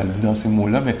ne sais pas si elle le dit dans ces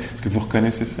mots-là, mais est-ce que vous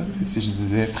reconnaissez ça? Si je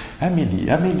disais Amélie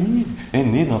est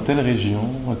née dans telle région,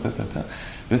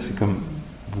 là c'est comme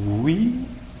oui.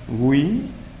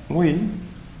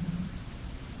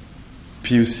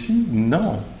 Puis aussi,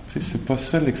 non. C'est pas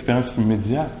ça l'expérience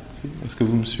immédiate. Est-ce que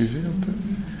vous me suivez un peu?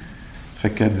 Fait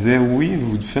qu'elle disait, oui,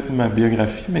 vous faites ma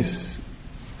biographie, mais ce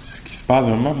qui se passe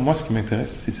vraiment, moi, ce qui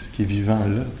m'intéresse, c'est ce qui est vivant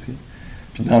là. T'sais.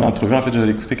 Puis dans l'entrevue, en fait,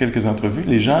 j'avais écouté quelques entrevues,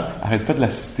 les gens n'arrêtent pas de la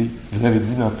citer. Vous avez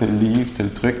dit dans tel livre, tel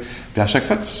truc. Puis à chaque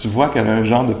fois, tu vois qu'elle a un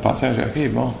genre de passage. OK,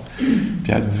 bon.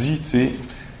 Puis elle dit, tu sais,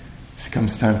 c'est comme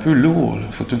c'était un peu lourd.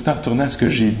 Il faut tout le temps retourner à ce que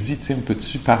j'ai dit. On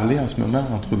peut-tu parler en ce moment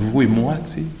entre vous et moi?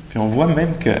 T'sais? Puis on voit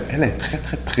même qu'elle est très,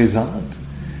 très présente.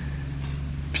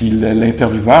 Puis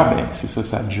l'intervieweur, ben, c'est ça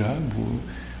sa job, ou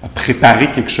a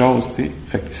préparé quelque chose. T'sais.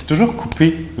 Fait que c'est toujours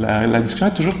coupé. La discussion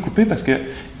est toujours coupée parce qu'il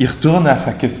retourne à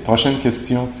sa prochaine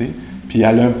question. T'sais. Puis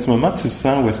elle a un petit moment, tu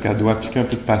sens où est-ce qu'elle doit appliquer un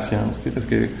peu de patience. T'sais, parce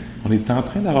qu'on est en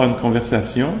train d'avoir une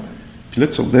conversation. Puis là,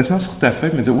 tu redescends sur ta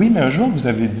feuille et me dis, oui, mais un jour, vous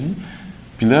avez dit...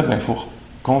 Puis là, ben, il faut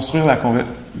construire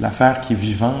l'affaire qui est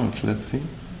vivante, là, tu sais.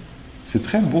 C'est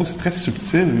très beau, c'est très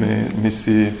subtil, mais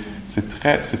c'est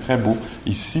très beau.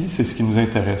 Ici, c'est ce qui nous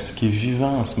intéresse, ce qui est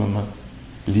vivant en ce moment.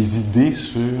 Les idées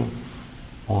sur...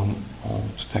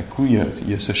 tout à coup, il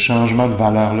y a ce changement de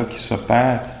valeur-là qui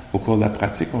s'opère au cours de la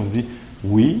pratique. On se dit,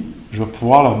 oui, je vais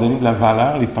pouvoir leur donner de la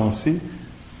valeur, les pensées,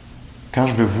 quand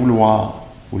je vais vouloir,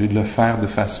 au lieu de le faire de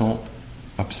façon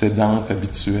obsédante,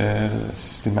 habituelle,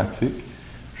 systématique.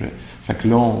 Fait que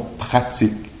là, on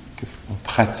pratique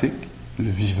le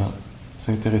vivant,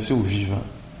 s'intéresser au vivant.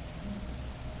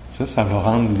 Ça va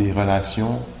rendre les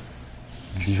relations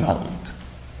vivantes.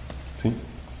 Tu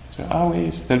sais, ah oui,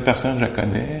 c'est telle personne, je la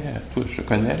connais, toi, je te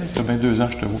connais, ça fait 22 ans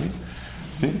que je te vois.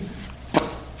 Tu sais,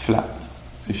 flat,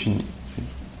 c'est fini. T'sais.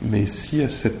 Mais s'il y a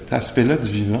cet aspect-là du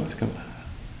vivant, c'est comme,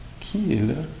 qui est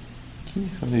là? Qui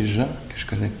sont les gens que je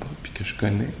connais pas, puis que je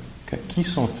connais? Qui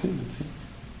sont-ils? T'sais?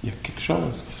 Il y a quelque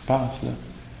chose qui se passe là.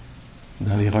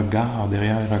 Dans les regards,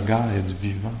 derrière les regards, il y a du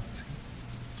vivant. T'sais.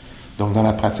 Donc, dans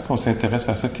la pratique, on s'intéresse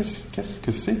à ça. Qu'est-ce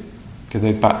que c'est que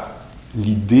d'être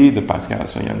l'idée de Pascal?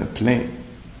 Il y en a plein.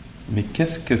 Mais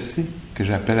qu'est-ce que c'est que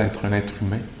j'appelle être un être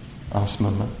humain en ce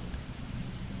moment?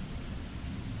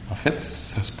 En fait,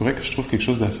 ça se pourrait que je trouve quelque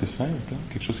chose d'assez simple, hein?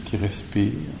 Quelque chose qui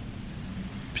respire,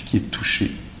 puis qui est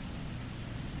touché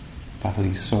par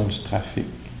les sons du trafic,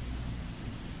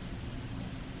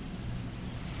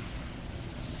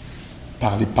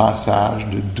 par les passages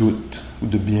de doute, ou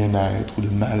de bien-être, ou de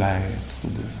mal-être, ou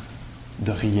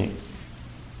de rien.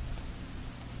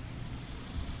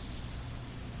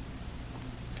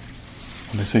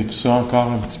 On essaye tout ça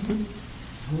encore un petit peu.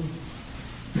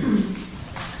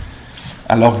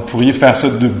 Alors, vous pourriez faire ça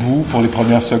debout pour les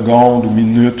premières secondes ou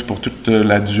minutes, pour toute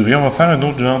la durée. On va faire un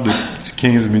autre genre de petits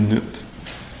 15 minutes.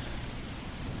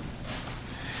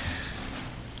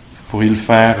 Vous pourriez le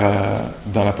faire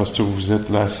dans la posture où vous êtes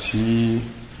là, assis,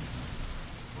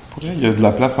 Il y a de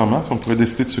la place en masse, on pourrait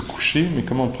décider de se coucher, mais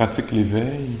comme on pratique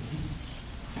l'éveil,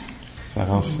 ça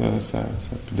rend ça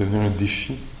peut devenir un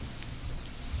défi.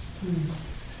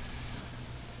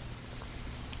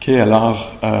 OK,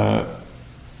 alors,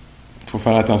 il faut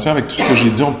faire attention. Avec tout ce que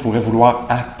j'ai dit, on pourrait vouloir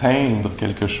atteindre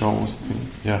quelque chose. T'sais.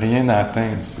 Il n'y a rien à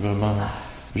atteindre, c'est vraiment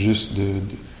juste un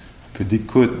peu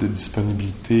d'écoute, de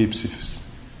disponibilité, puis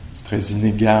c'est très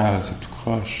inégal, c'est tout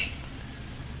croche.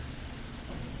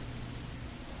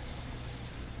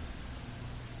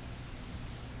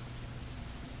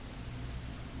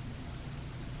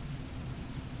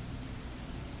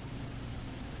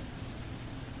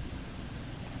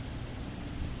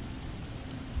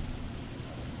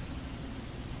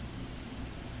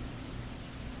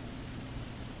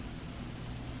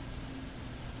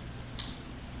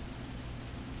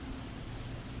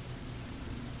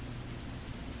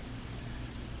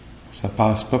 Ça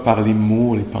passe pas par les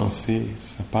mots, les pensées,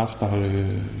 ça passe par le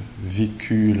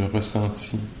vécu, le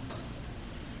ressenti.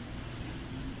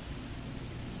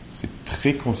 C'est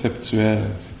préconceptuel,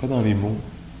 c'est pas dans les mots,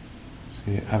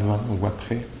 c'est avant ou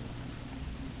après,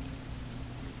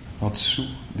 en dessous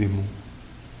des mots.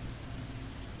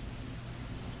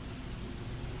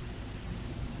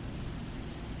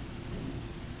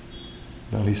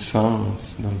 Dans les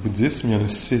sens, dans le bouddhisme, il y en a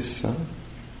 6, hein?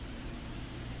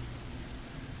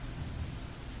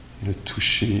 Le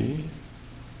toucher,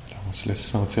 alors on se laisse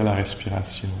sentir la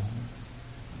respiration,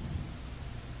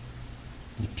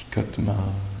 les picotements.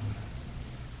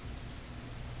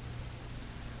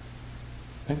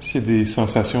 Même s'il y a des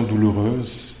sensations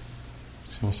douloureuses,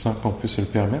 si on sent qu'on peut se le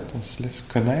permettre, on se laisse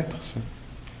connaître ça.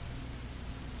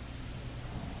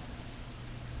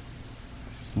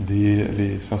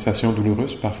 Les sensations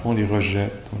douloureuses, parfois on les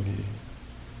rejette,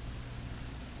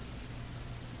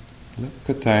 Là,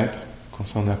 peut-être qu'on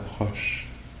s'en approche,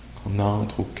 qu'on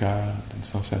entre au cœur d'une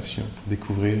sensation pour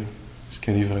découvrir ce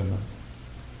qu'elle est vraiment.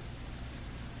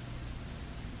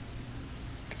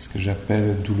 Qu'est-ce que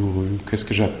j'appelle douloureux? Qu'est-ce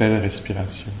que j'appelle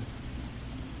respiration?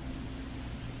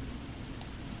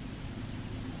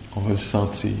 On va le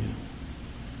sentir.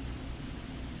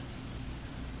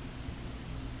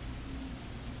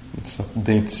 Une sorte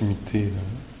d'intimité, là.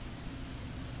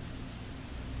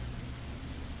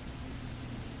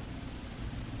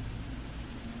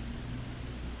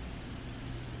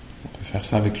 Faire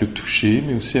ça avec le toucher,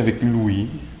 mais aussi avec l'ouïe.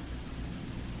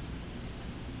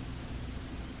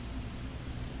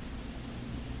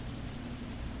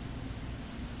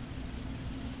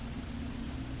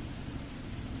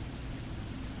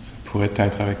 Ça pourrait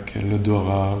être avec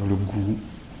l'odorat, le goût,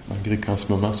 malgré qu'en ce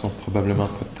moment, ils ne sont probablement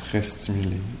pas très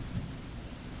stimulés.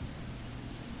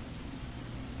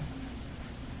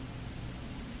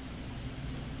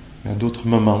 Mais à d'autres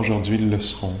moments, aujourd'hui, ils le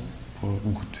seront. Pour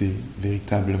goûter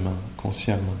véritablement,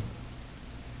 consciemment,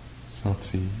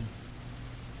 sentir.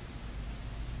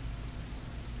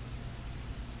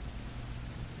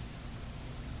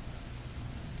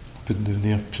 On peut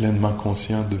devenir pleinement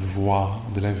conscient de voir,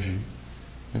 de la vue,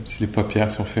 même si les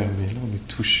paupières sont fermées. Là, on est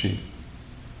touché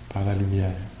par la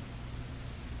lumière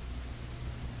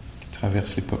qui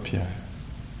traverse les paupières.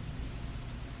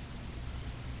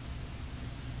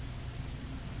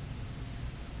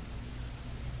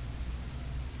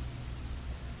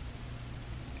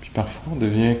 Parfois, on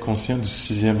devient conscient du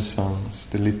 6e sens,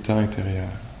 de l'état intérieur,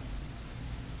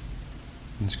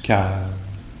 du calme,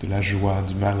 de la joie,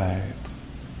 du mal-être,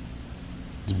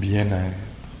 du bien-être,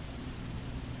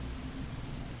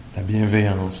 de la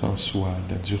bienveillance en soi,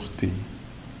 de la dureté.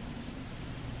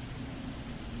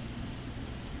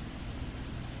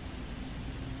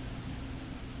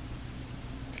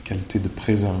 La qualité de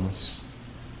présence,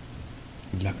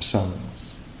 de l'absence.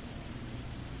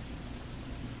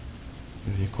 On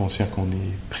devient conscient qu'on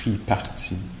est pris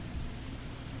parti,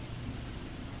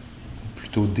 ou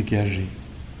plutôt dégagé,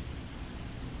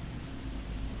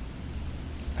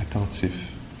 attentif.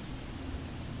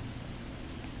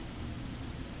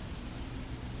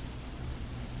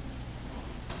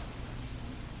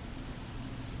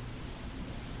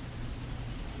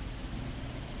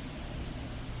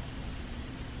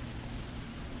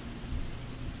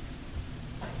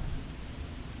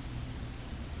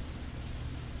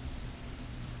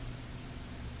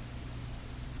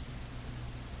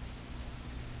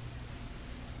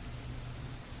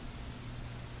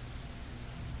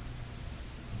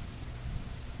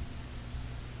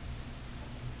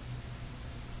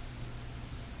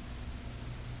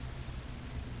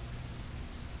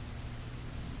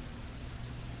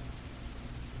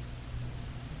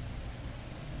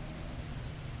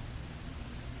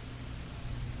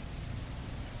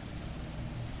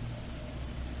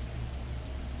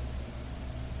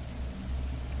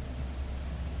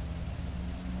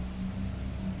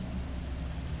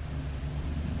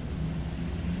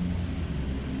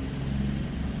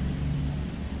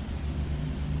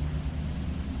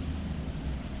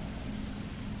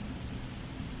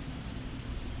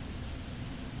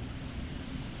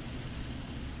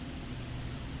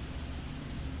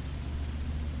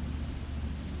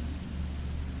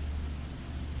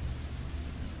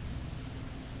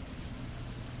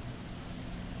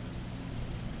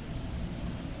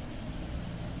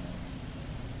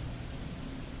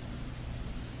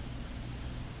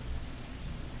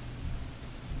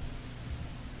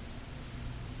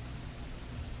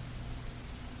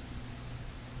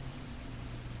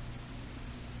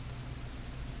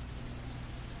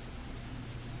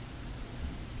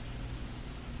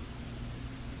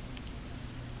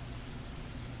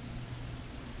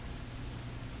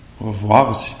 On va voir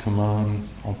aussi comment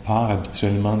on part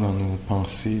habituellement dans nos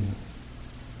pensées,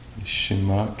 les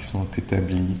schémas qui sont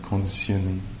établis,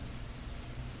 conditionnés.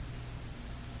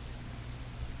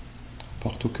 On ne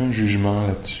porte aucun jugement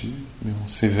là-dessus, mais on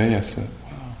s'éveille à ça. Wow.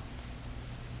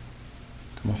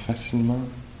 Comment facilement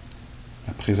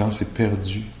la présence est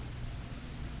perdue.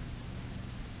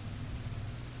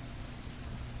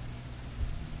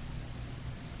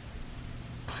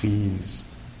 Prise.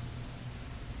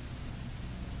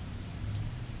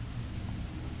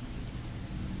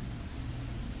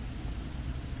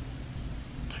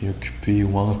 Préoccupé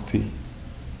ou hanté.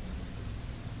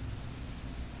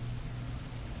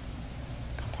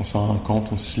 Quand on s'en rend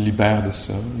compte, on se libère de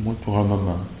ça, au moins pour un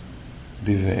moment,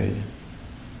 d'éveil.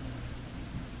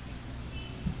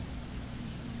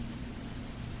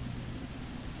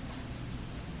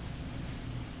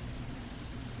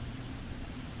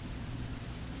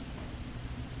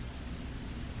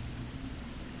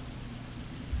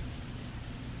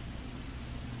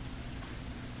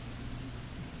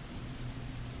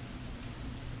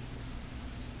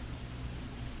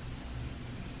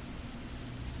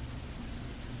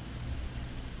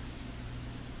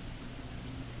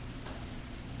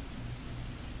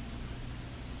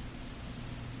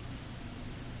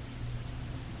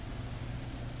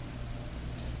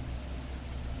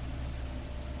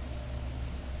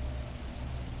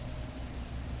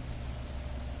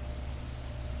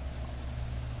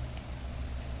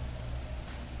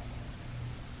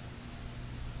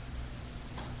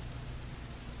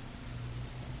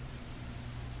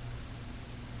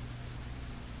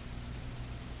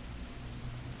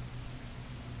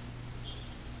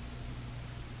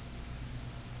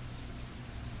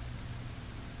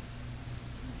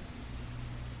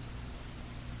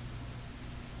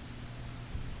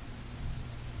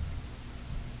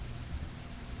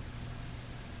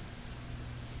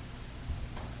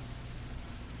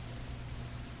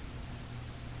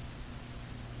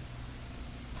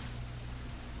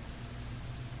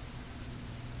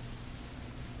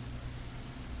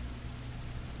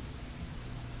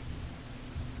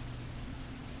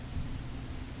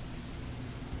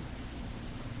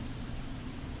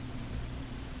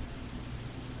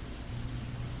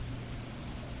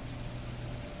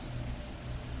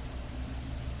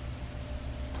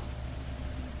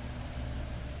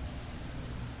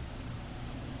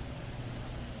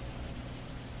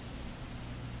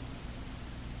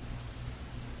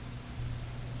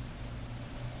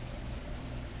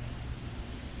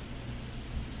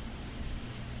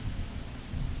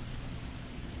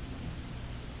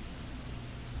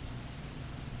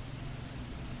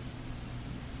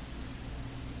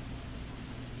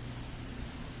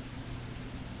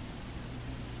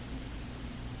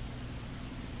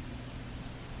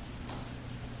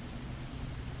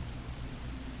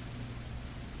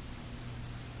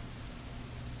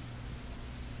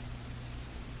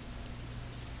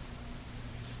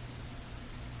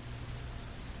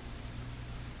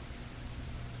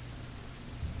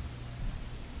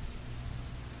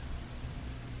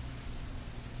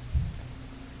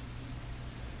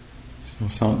 Si on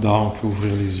s'endort, on peut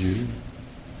ouvrir les yeux,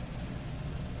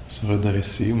 se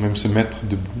redresser ou même se mettre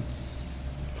debout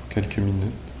pour quelques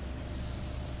minutes.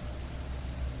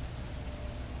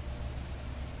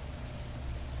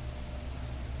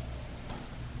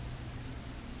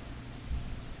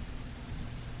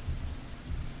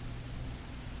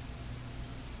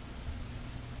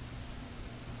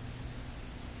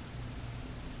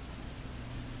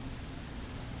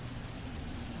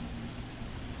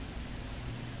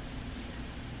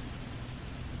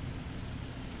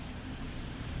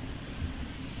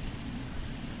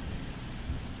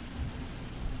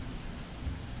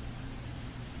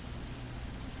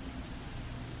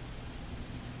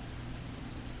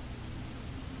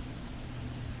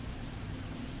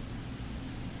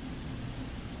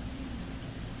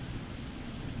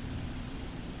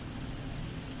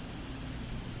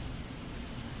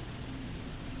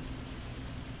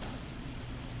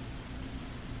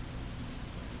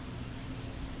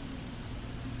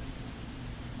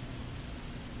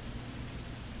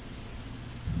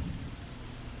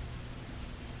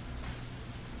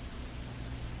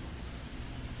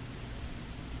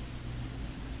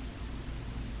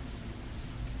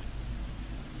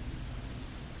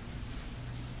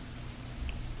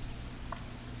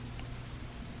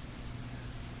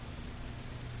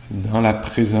 Dans la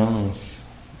présence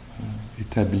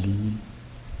établie,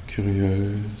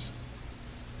 curieuse,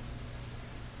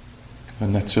 qui va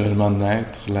naturellement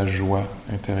naître la joie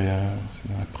intérieure,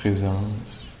 c'est dans la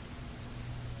présence,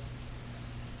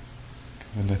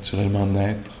 qui va naturellement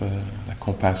naître la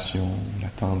compassion, la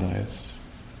tendresse.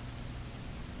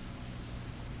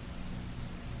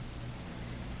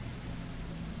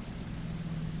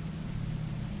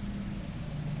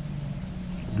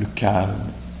 le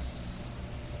calme,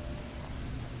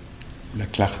 la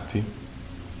clarté.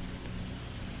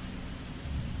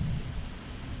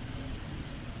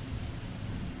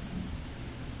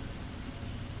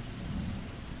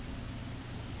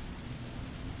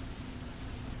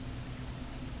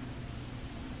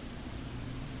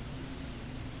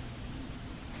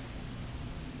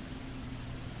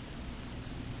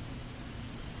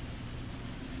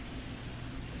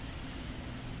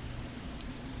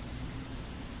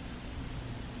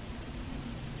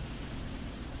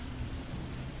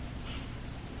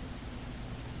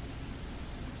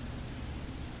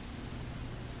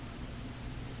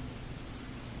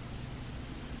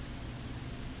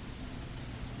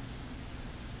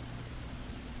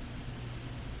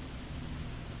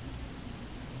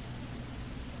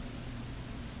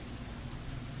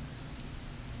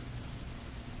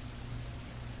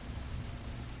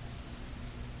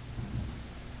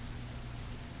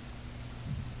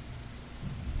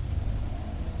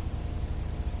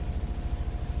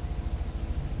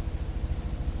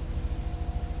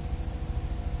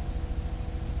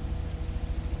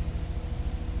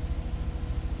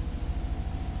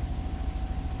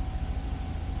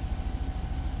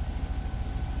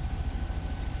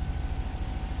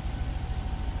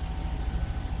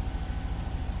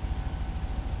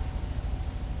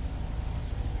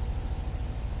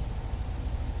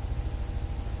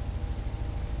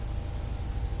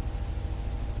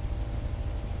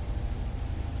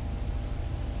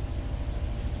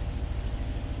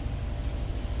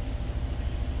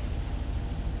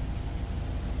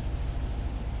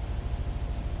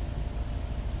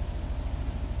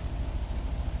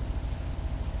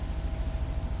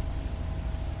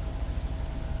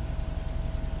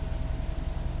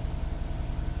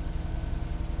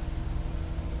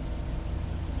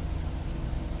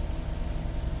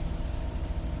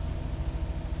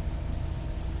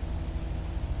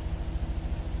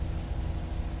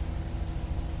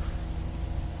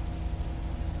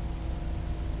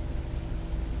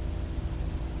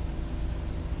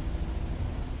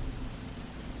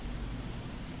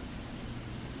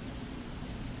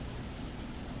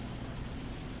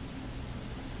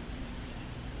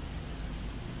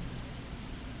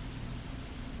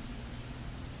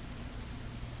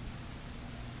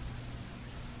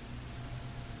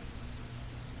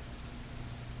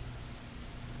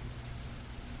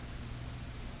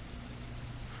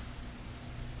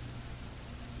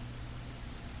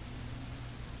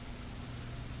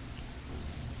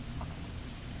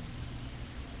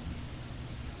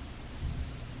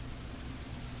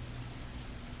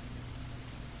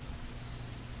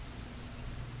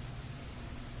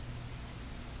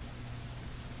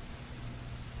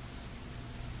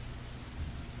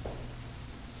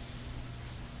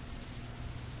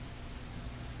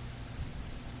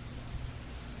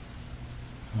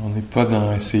 On n'est pas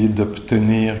dans essayer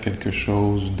d'obtenir quelque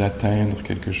chose, d'atteindre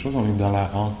quelque chose, on est dans la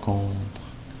rencontre.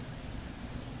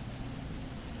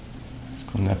 Ce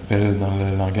qu'on appelle dans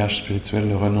le langage spirituel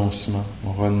le renoncement.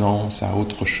 On renonce à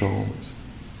autre chose.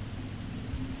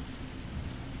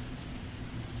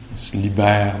 On se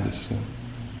libère de ça,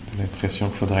 de l'impression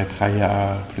qu'il faudrait être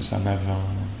ailleurs, plus en avant,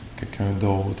 quelqu'un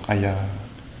d'autre, ailleurs,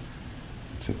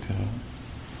 etc.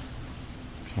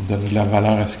 Puis on donne de la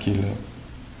valeur à ce qui est là.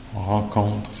 On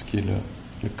rencontre ce qui est là,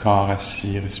 le corps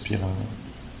assis, respirant,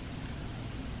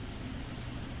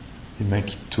 les mains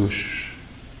qui touchent,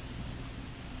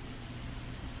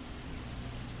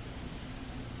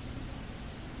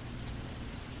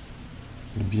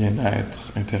 le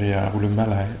bien-être intérieur ou le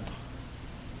mal-être.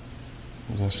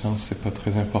 Dans un sens, c'est pas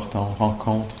très important. On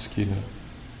rencontre ce qui est là,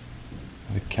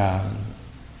 avec calme,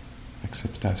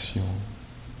 acceptation,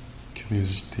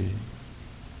 curiosité,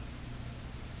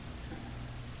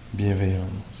 bienveillance.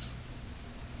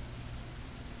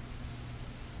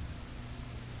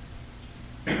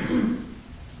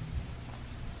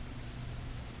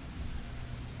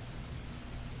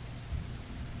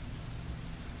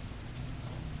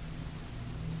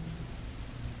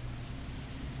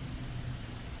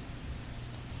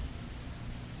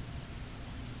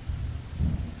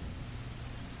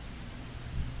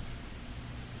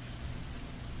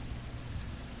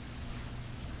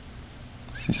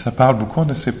 Si ça parle beaucoup, on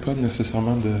n'essaie pas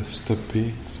nécessairement de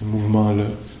stopper ce mouvement-là.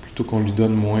 C'est plutôt qu'on lui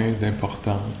donne moins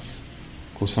d'importance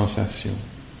qu'aux sensations.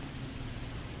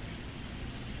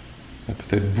 Ça a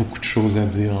peut-être beaucoup de choses à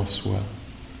dire en soi.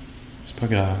 C'est pas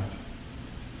grave.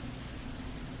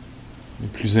 On est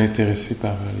plus intéressé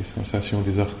par les sensations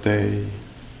des orteils,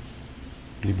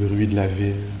 les bruits de la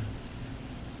ville,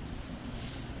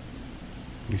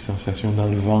 les sensations dans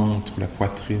le ventre ou la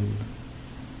poitrine.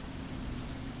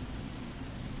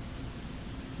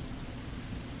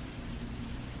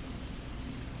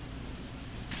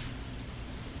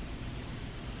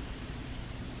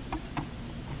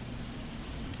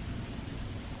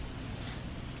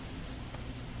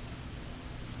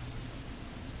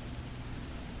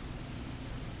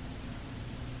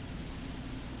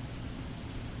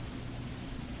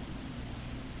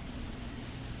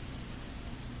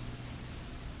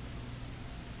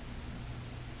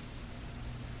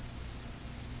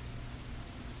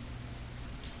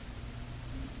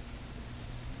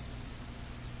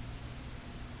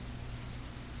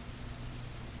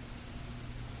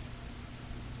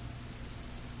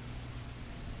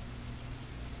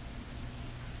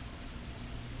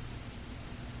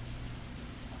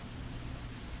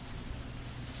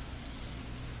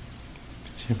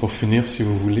 Tiens, pour finir, si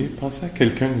vous voulez, pensez à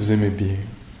quelqu'un que vous aimez bien.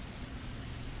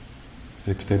 Vous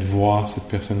allez peut-être voir cette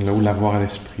personne-là ou la voir à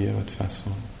l'esprit à votre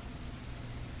façon.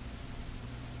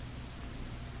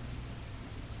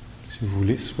 Si vous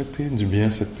voulez souhaiter du bien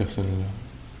à cette personne-là,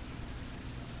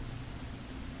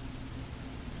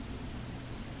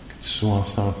 que tu sois en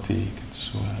santé, que tu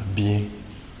sois bien,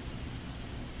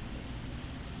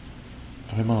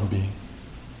 vraiment bien,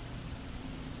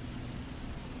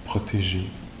 protégé.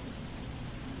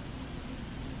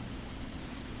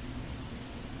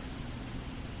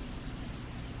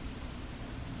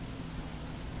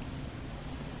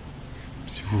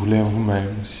 Si vous voulez à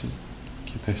vous-même aussi,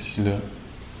 qui est assis là,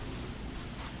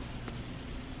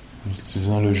 en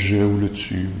utilisant le je ou le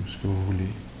tu, ou ce que vous voulez,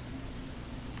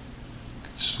 que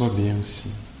tu sois bien aussi,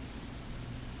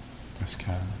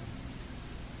 Pascal,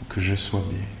 ou que je sois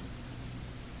bien,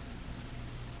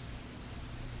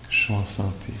 que je sois en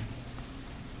santé,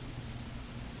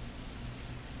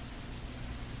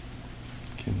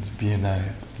 qu'il y ait du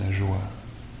bien-être, de la joie,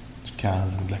 du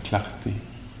calme, de la clarté,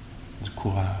 du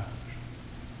courage,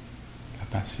 de la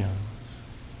patience,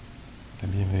 de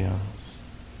la bienveillance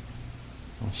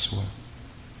en soi.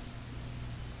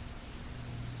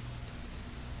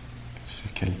 Que ces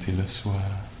qualités-là soient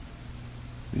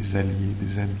des alliés,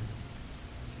 des amis,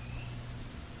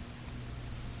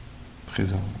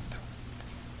 présentes.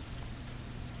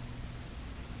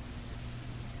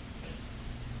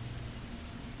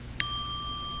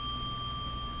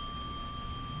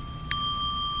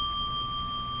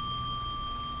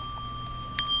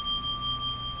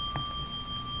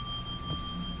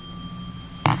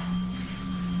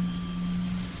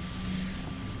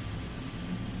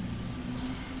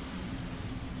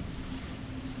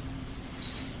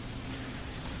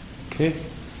 Ok.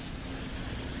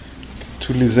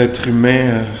 Tous les êtres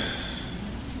humains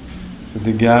se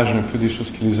dégagent un peu des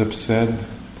choses qui les obsèdent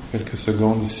pour quelques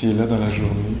secondes ici et là dans la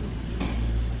journée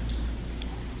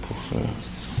pour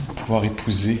pouvoir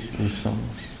épouser les sens.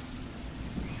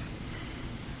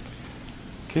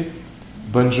 Ok.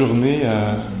 Bonne journée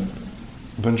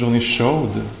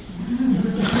chaude.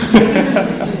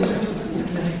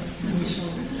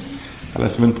 À la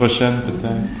semaine prochaine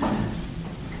peut-être.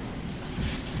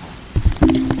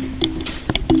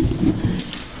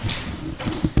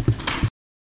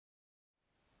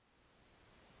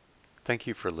 Thank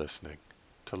you for listening.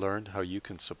 To learn how you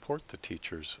can support the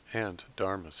teachers and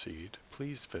Dharma Seed,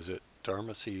 please visit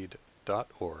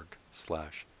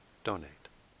dharmaseed.org/donate.